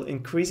that will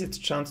increase its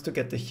chance to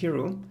get the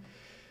hero.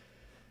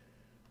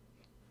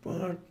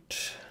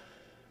 But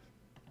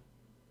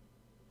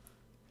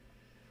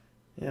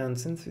yeah, and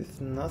since we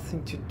have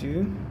nothing to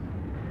do,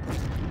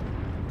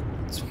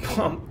 let's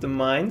pump the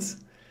mines.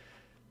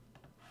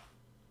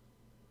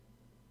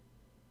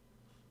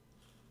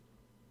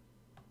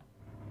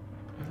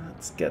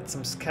 Let's get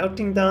some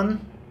scouting done.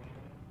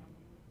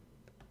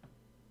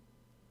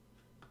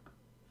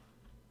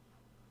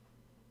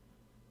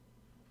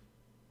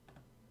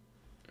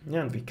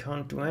 Yeah, and we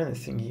can't do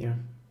anything here.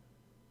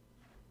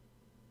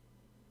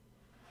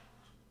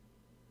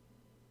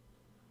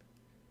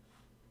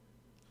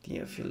 The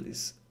airfield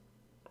is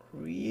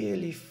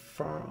really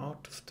far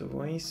out of the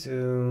way,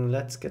 so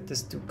let's get this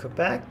Stuka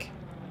back.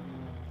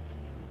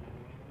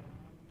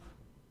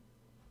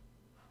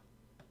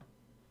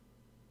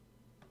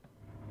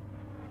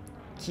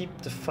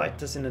 Keep the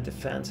fighters in a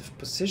defensive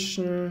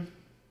position.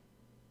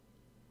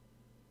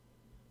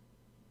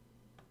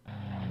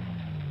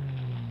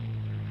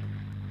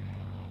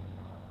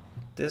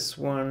 This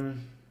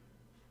one,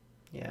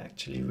 yeah,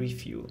 actually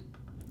refuel.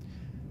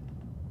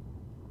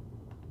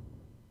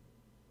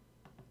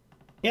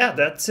 Yeah,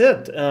 that's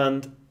it.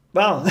 And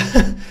well,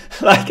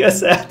 like I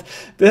said,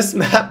 this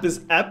map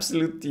is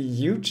absolutely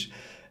huge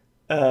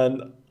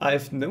and I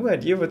have no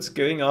idea what's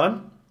going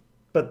on.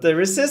 But the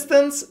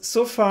resistance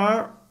so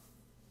far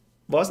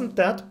wasn't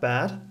that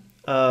bad.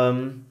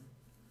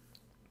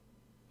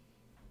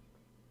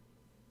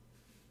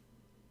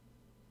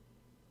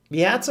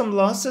 We had some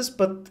losses,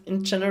 but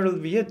in general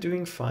we are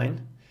doing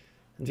fine.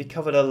 And we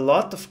covered a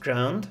lot of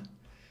ground.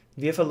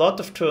 We have a lot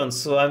of turns,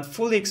 so I'm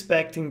fully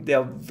expecting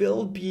there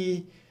will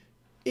be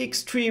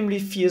extremely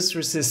fierce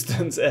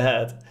resistance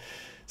ahead.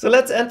 So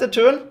let's end the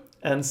turn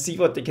and see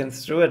what they can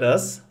throw at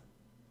us.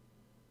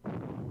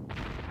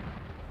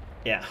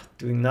 Yeah,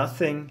 doing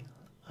nothing.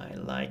 I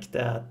like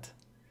that.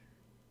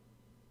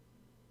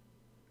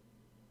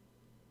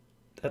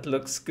 That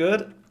looks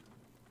good.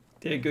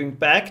 They're going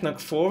back,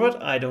 not forward.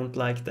 I don't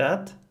like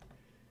that.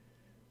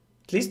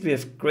 At least we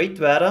have great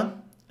weather.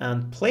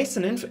 And place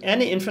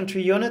any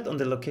infantry unit on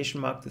the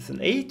location marked with an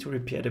A to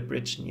repair the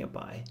bridge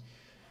nearby.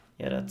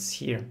 Yeah, that's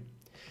here.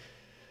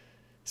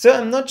 So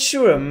I'm not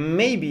sure.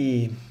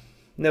 Maybe...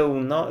 No,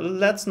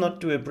 let's not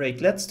do a break.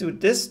 Let's do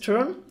this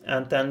turn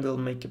and then we'll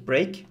make a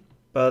break.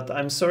 But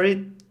I'm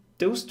sorry,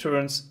 those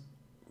turns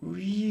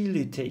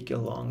really take a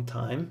long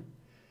time.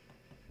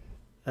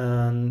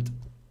 And...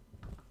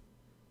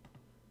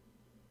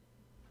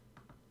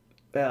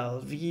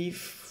 well, we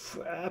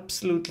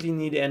absolutely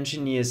need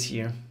engineers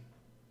here.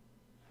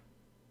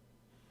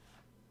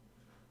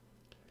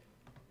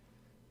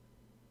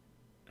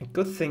 A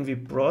good thing we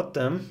brought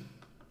them.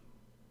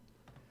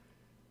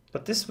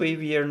 But this way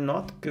we are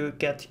not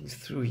getting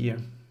through here.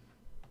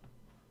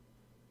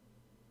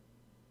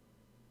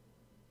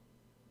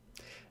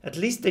 At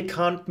least they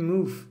can't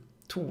move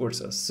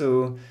towards us.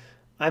 So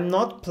I'm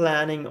not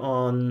planning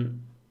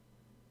on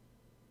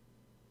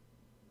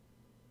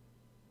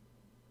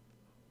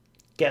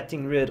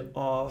getting rid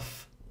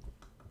of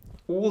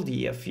all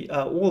the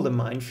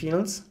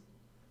minefields.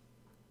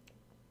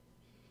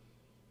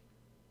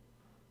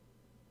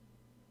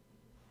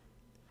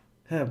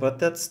 But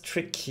that's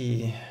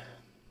tricky.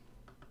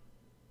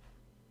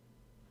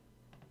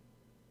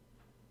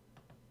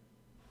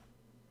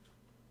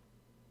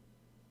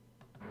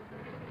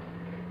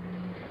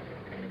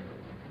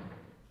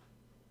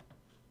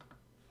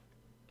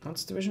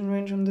 What's the vision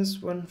range on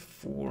this one?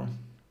 4.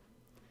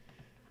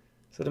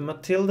 So the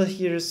Matilda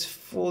here is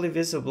fully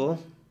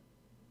visible.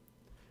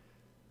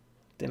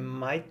 They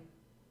might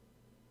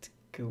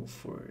go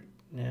for it.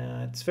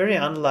 Yeah, it's very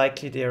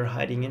unlikely they are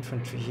hiding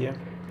infantry here.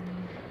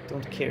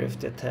 Don't care if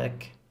they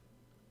attack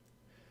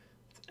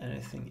with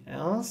anything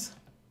else.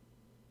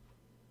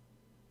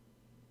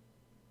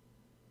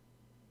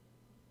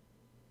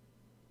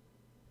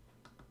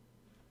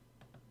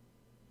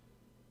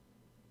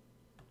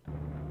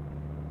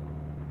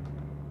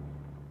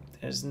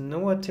 There's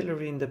no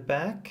artillery in the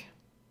back.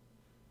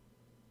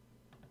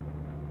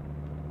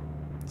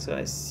 So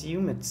I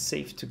assume it's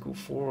safe to go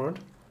forward.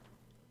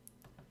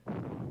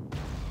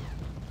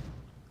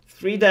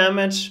 3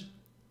 damage.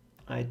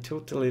 I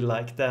totally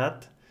like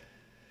that.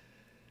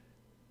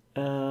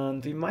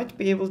 And we might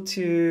be able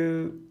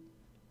to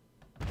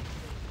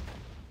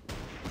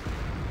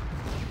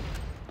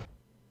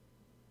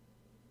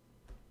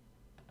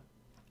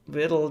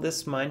whittle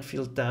this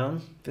minefield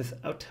down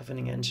without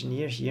having an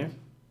engineer here.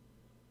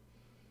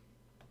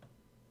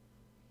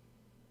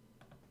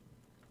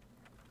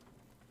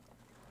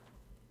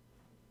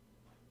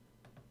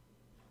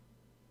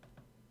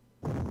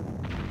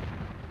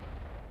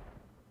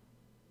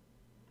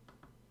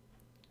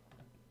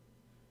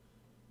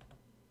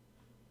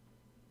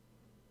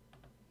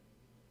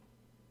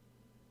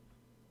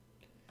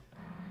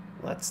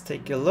 Let's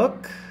take a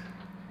look.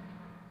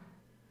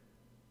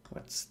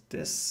 What's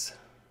this?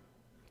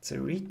 It's a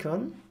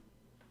recon.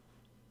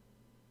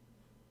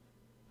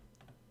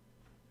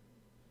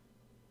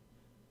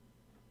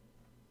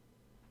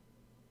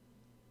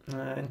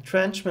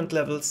 Entrenchment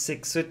level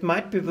 6, so it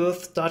might be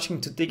worth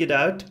starting to dig it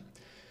out.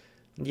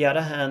 On the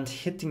other hand,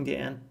 hitting the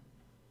end,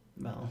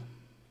 well,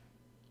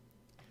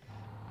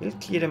 we'll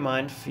clear the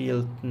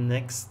minefield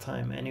next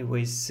time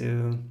anyway,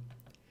 so...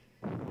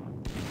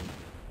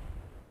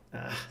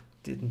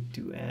 didn't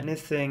do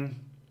anything.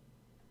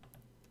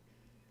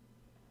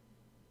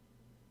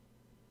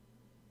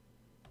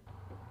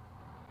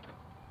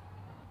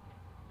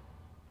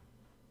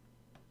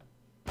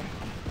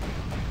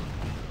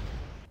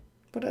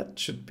 But that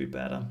should be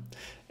better.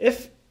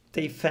 If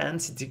they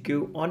fancy to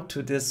go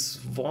onto this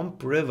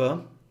swamp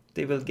river,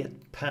 they will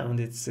get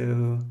pounded,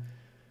 so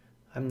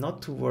I'm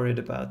not too worried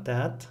about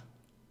that.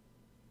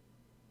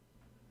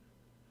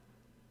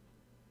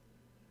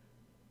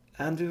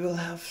 And we will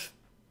have...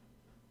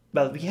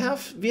 well, we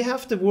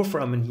have the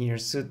Wolfram here,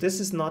 so this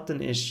is not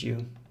an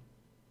issue.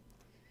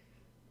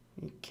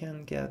 We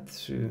can get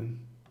through.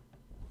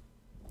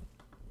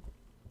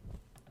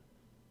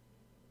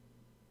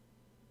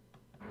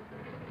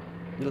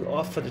 We'll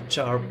offer the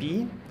Char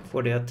B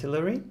for the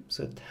artillery,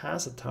 so it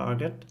has a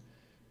target.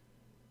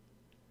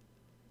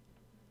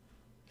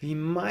 We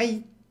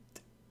might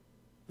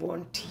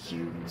want to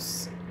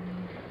use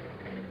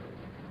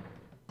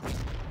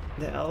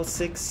the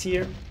L6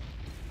 here.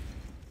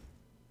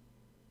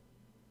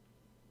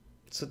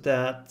 So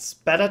that's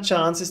better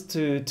chances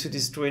to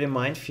destroy the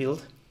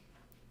minefield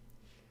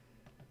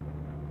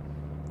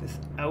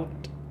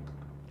without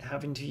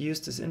having to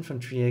use this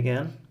infantry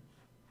again.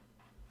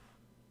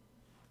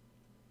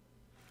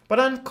 But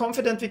I'm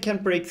confident we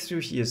can break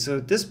through here. So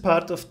this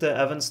part of the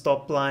Avon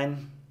Stop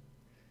Line,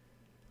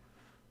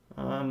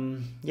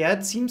 yeah,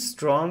 it seems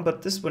strong,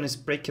 but this one is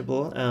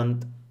breakable,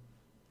 and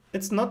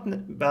it's not,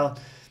 well,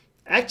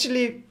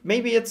 actually,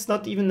 maybe it's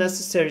not even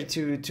necessary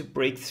to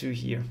break through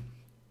here.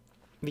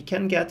 We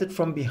can get it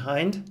from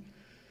behind.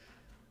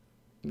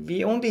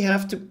 We only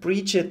have to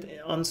breach it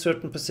on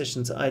certain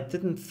positions. I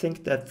didn't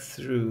think that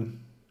through.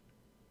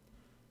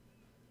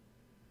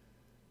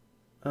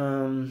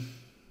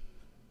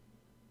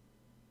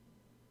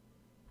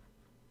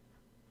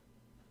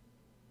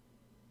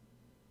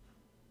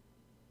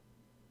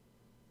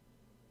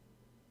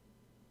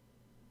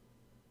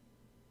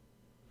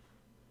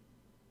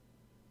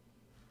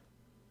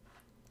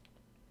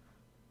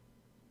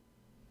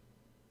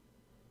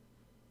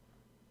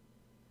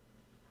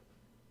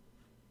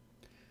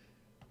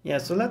 Yeah,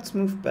 so let's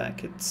move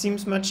back. It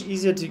seems much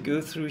easier to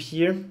go through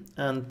here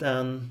and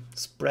then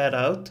spread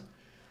out.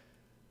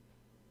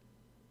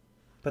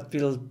 But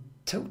we'll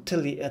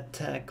totally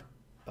attack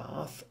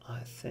Bath, I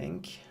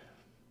think.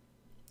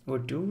 Or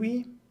do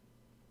we?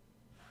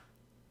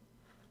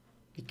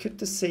 We could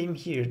the same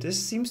here.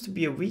 This seems to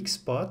be a weak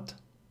spot.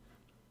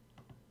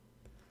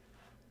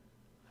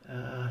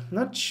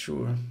 Not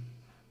sure.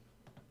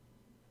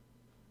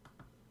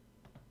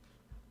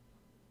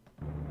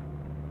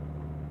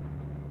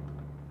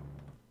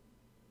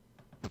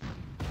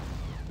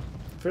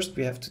 First,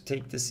 we have to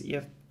take this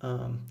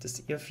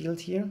airfield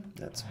here.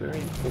 That's very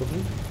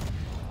important.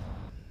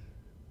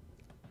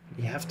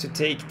 We have to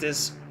take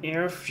this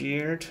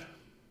airfield.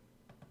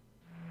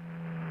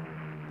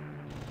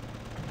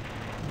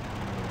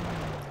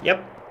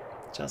 Yep,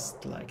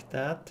 just like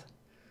that.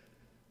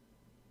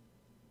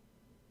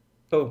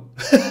 Oh,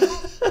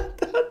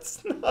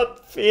 that's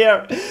not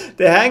fair.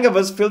 The hangar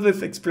was filled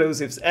with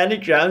explosives. Any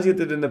ground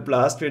unit in the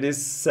blast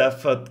radius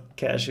suffered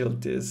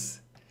casualties.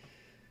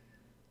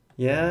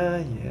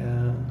 Yeah.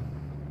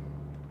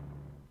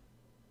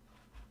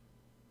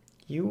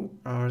 You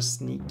are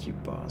sneaky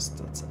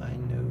bastards, I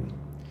know.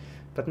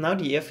 But now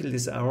the airfield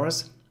is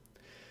ours.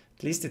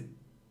 At least it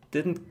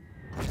didn't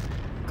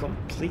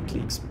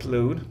completely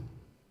explode.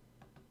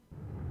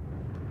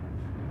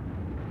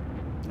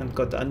 And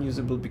got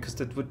unusable because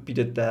that would be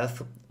the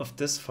death of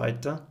this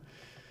fighter.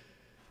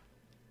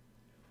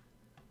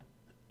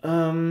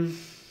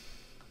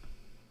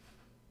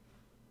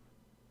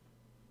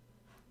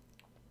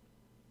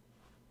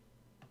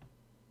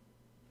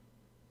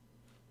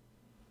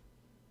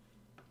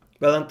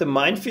 Well, and the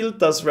minefield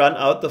does run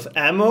out of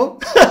ammo.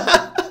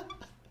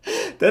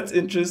 That's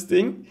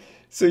interesting.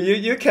 So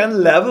you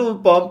can level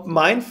bomb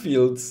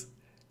minefields.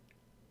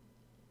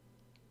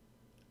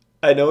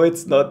 I know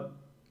it's not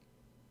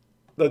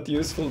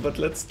useful, but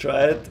let's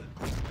try it.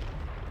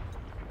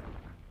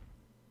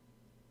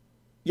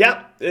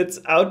 Yeah, it's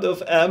out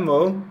of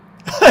ammo.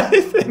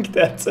 I think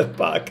that's a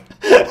bug.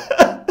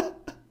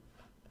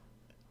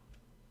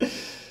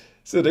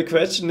 So the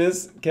question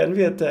is, can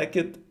we attack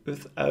it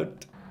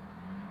without...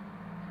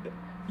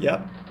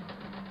 Yeah.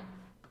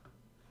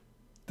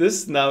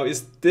 This now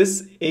is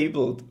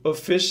disabled,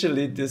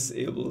 officially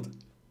disabled.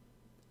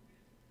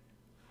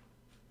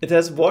 It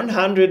has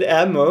 100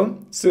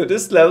 ammo, so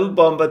this level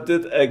bomber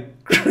did a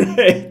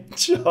great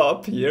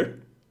job here.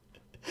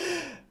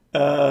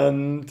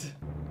 And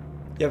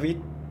yeah,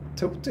 we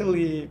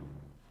totally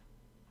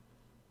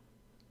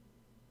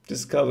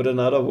discovered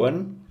another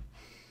one.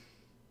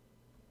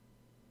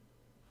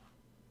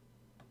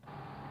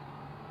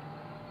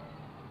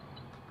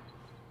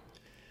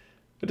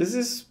 But this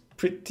is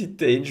pretty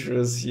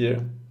dangerous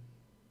here.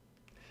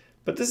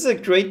 But this is a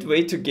great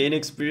way to gain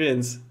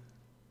experience.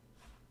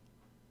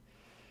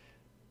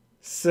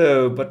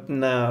 So, but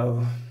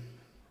now...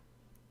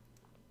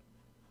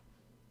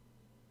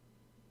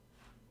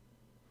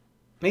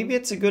 Maybe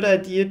it's a good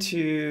idea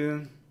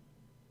to...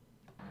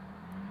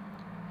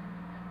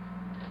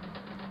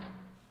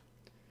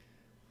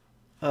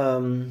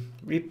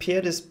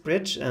 repair this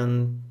bridge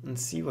and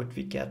see what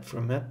we get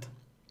from it.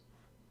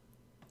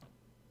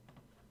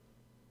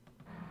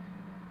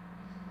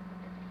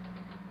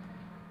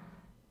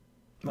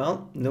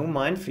 Well, no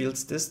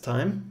minefields this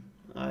time.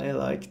 I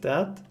like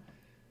that.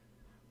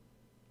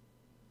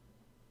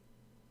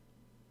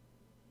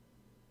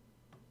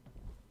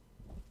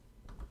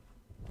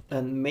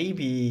 And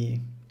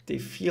maybe they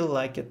feel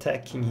like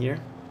attacking here.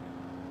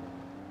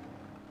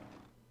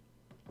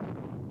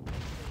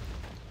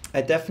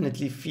 I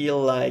definitely feel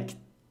like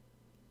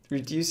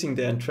reducing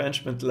the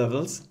entrenchment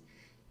levels.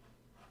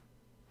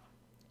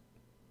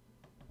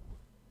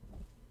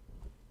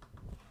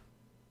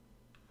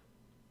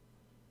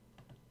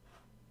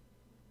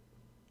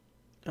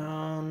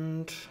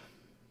 And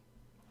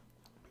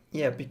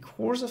yeah,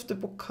 because of the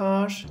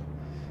bocage,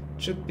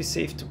 it should be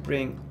safe to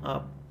bring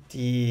up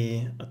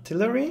the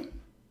artillery.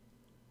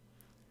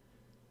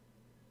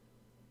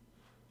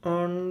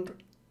 And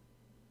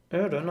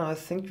I don't know, I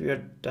think we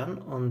are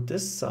done on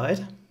this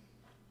side.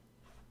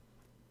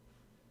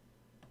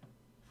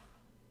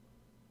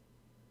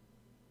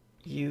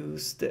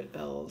 Use the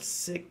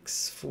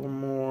L6 for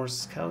more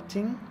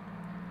scouting.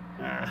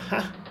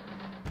 Aha!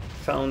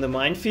 Found a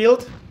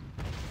minefield.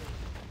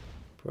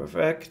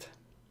 Perfect.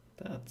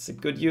 That's a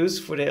good use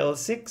for the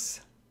L6.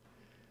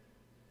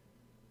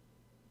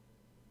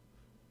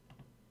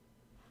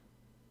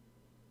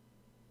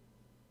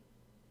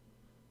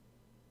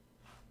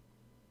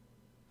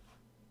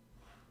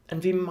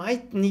 And we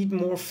might need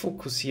more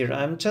focus here.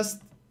 I'm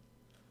just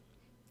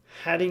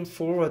heading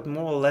forward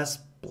more or less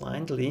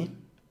blindly.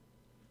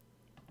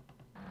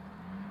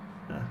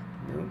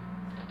 No,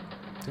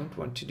 don't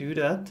want to do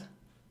that.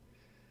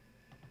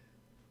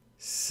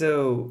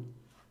 So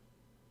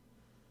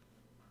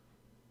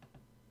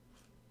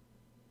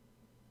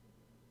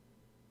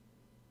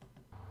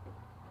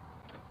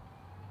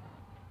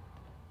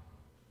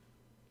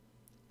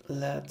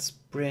let's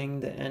bring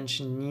the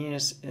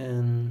engineers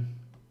in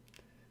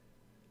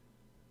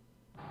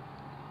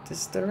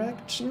this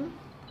direction.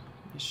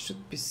 We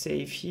should be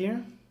safe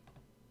here.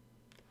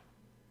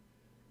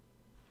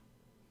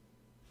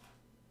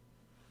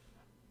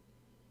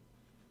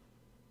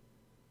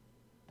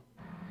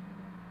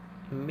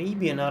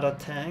 Maybe another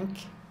tank.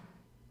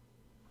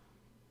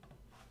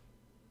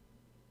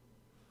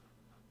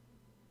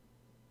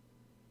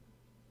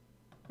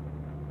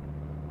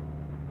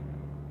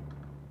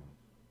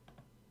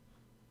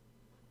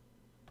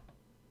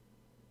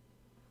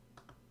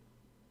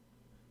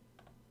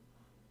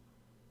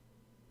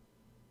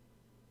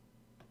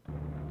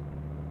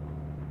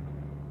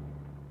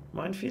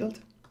 Minefield.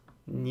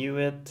 Knew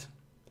it.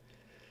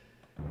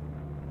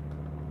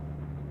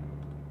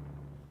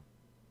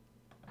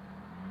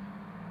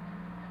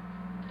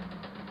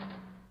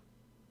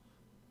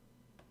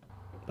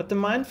 But the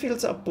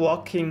minefields are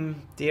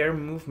blocking their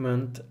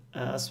movement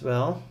as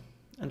well.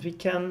 And we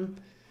can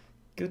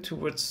go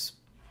towards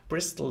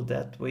Bristol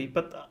that way.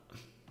 But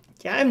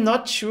yeah, I'm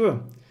not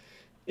sure.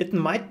 It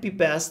might be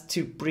best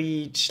to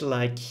breach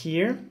like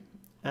here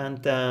and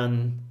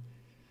then,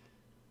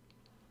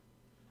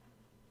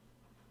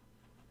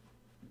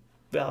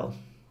 well,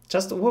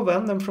 just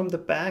overwhelm them from the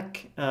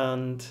back.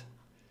 And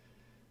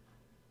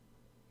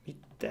we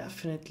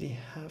definitely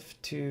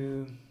have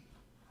to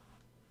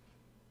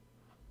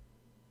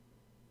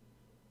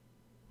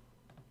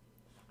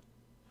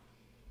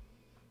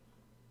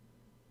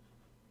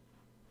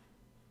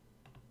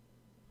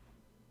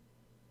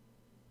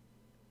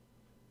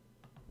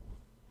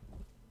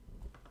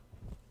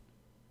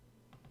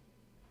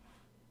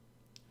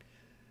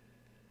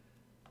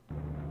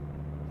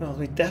well,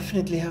 we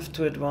definitely have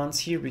to advance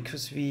here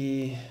because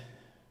we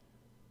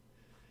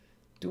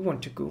do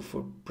want to go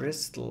for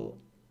Bristol.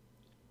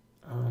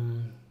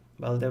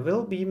 Well, there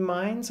will be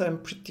mines, I'm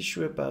pretty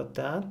sure about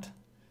that.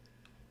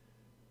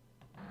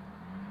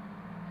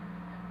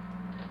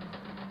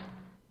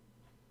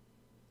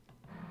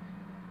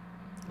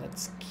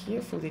 Let's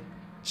carefully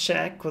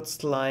check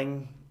what's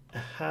lying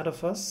ahead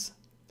of us.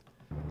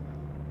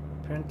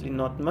 Apparently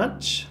not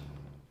much.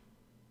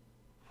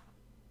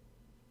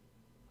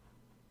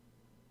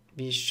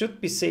 We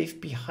should be safe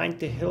behind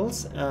the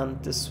hills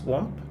and the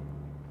swamp.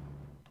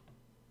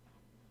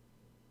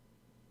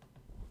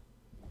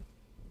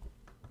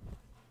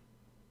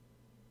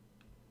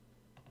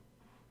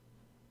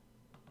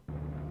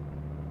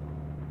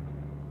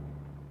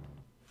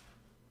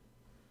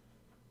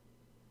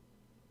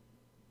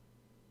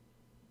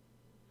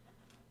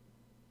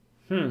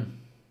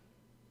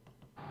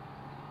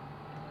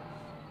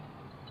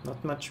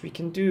 Not much we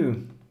can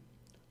do.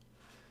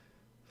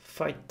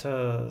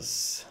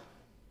 Fighters.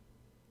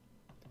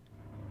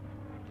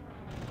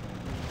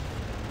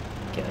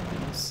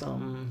 Getting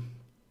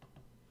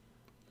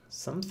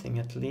something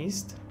at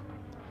least.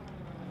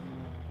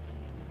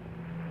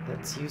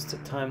 Let's use the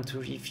time to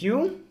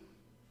review.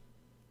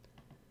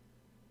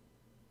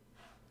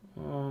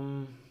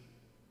 Well,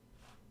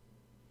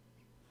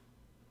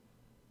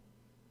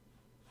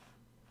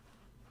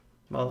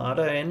 are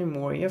there any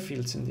more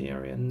airfields in the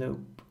area? Nope.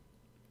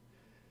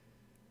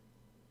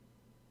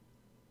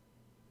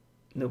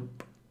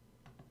 Nope.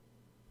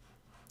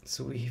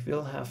 So we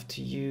will have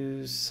to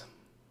use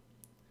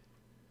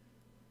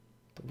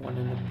the one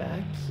in the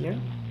back here.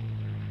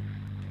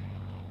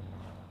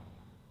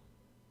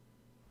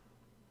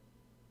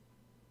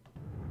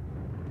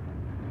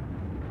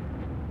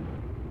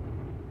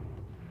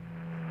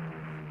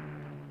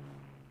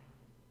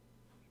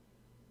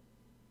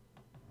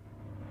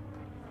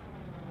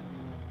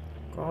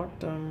 Got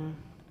them.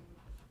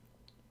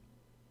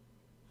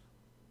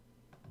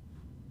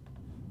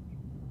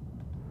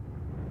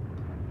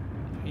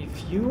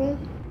 Refuel.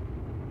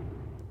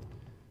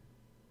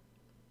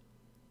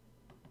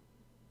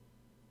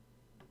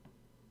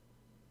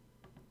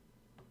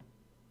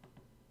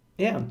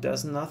 Yeah,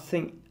 there's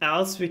nothing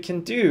else we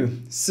can do.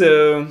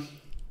 So,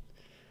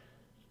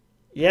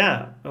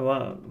 yeah,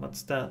 well,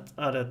 what's that?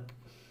 Oh, that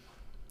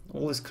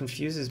always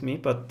confuses me,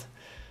 but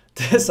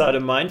these are the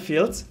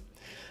minefields.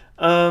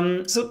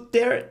 So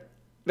there,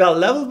 well,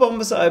 level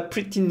bombers are a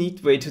pretty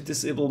neat way to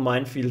disable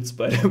minefields,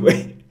 by the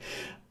way.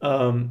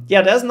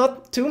 Yeah, there's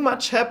not too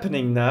much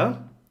happening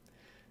now.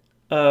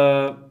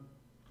 Well,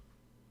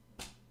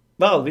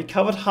 we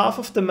covered half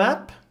of the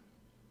map.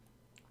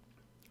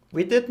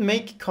 We did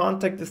make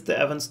contact with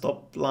the Avon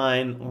Stop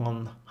Line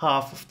on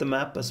half of the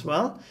map as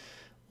well,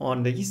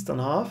 on the eastern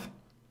half.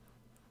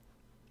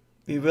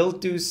 We will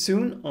do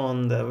soon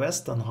on the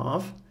western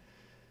half.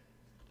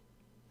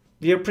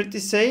 We are pretty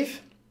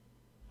safe.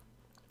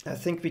 I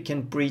think we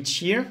can breach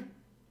here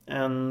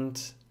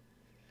and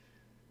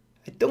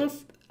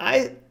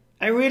I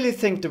really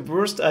think the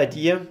worst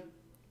idea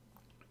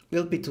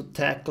will be to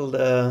tackle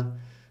the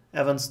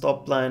Avon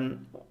Stop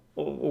Line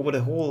over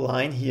the whole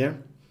line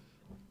here.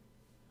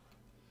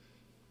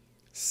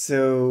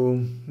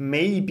 So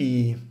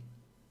maybe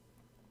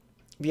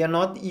we are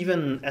not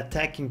even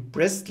attacking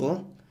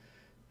Bristol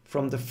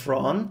from the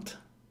front.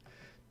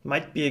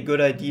 Might be a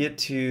good idea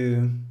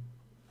to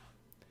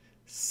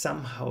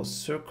somehow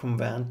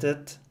circumvent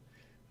it,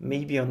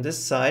 maybe on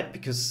this side,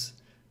 because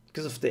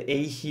of the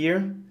A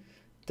here.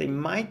 They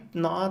might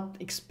not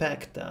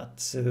expect that,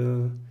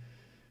 so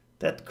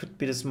that could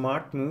be the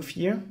smart move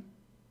here,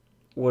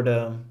 or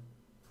the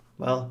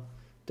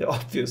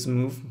obvious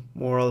move,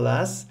 more or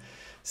less.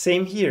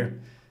 Same here.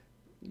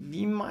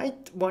 We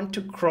might want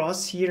to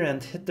cross here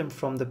and hit them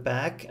from the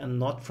back and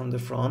not from the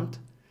front.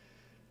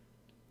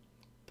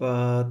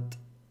 But,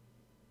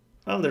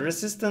 well, the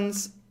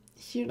resistance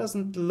here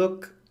doesn't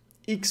look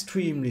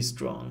extremely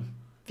strong.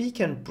 We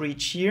can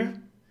breach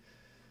here.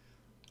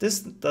 This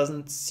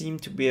doesn't seem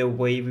to be a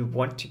way we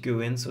want to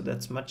go in, so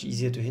that's much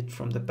easier to hit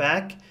from the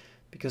back,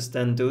 because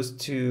then those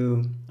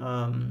two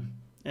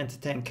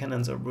anti-tank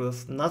cannons are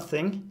worth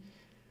nothing.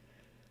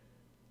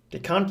 They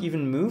can't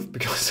even move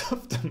because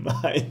of the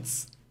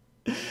mines.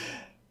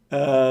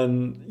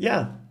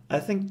 Yeah, I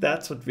think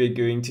that's what we're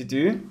going to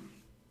do.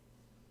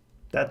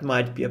 That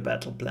might be a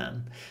battle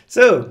plan.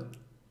 So,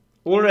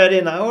 already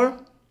an hour,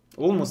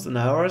 almost an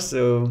hour,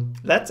 so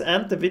let's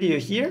end the video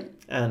here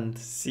and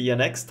see you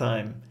next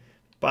time.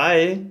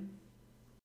 Bye!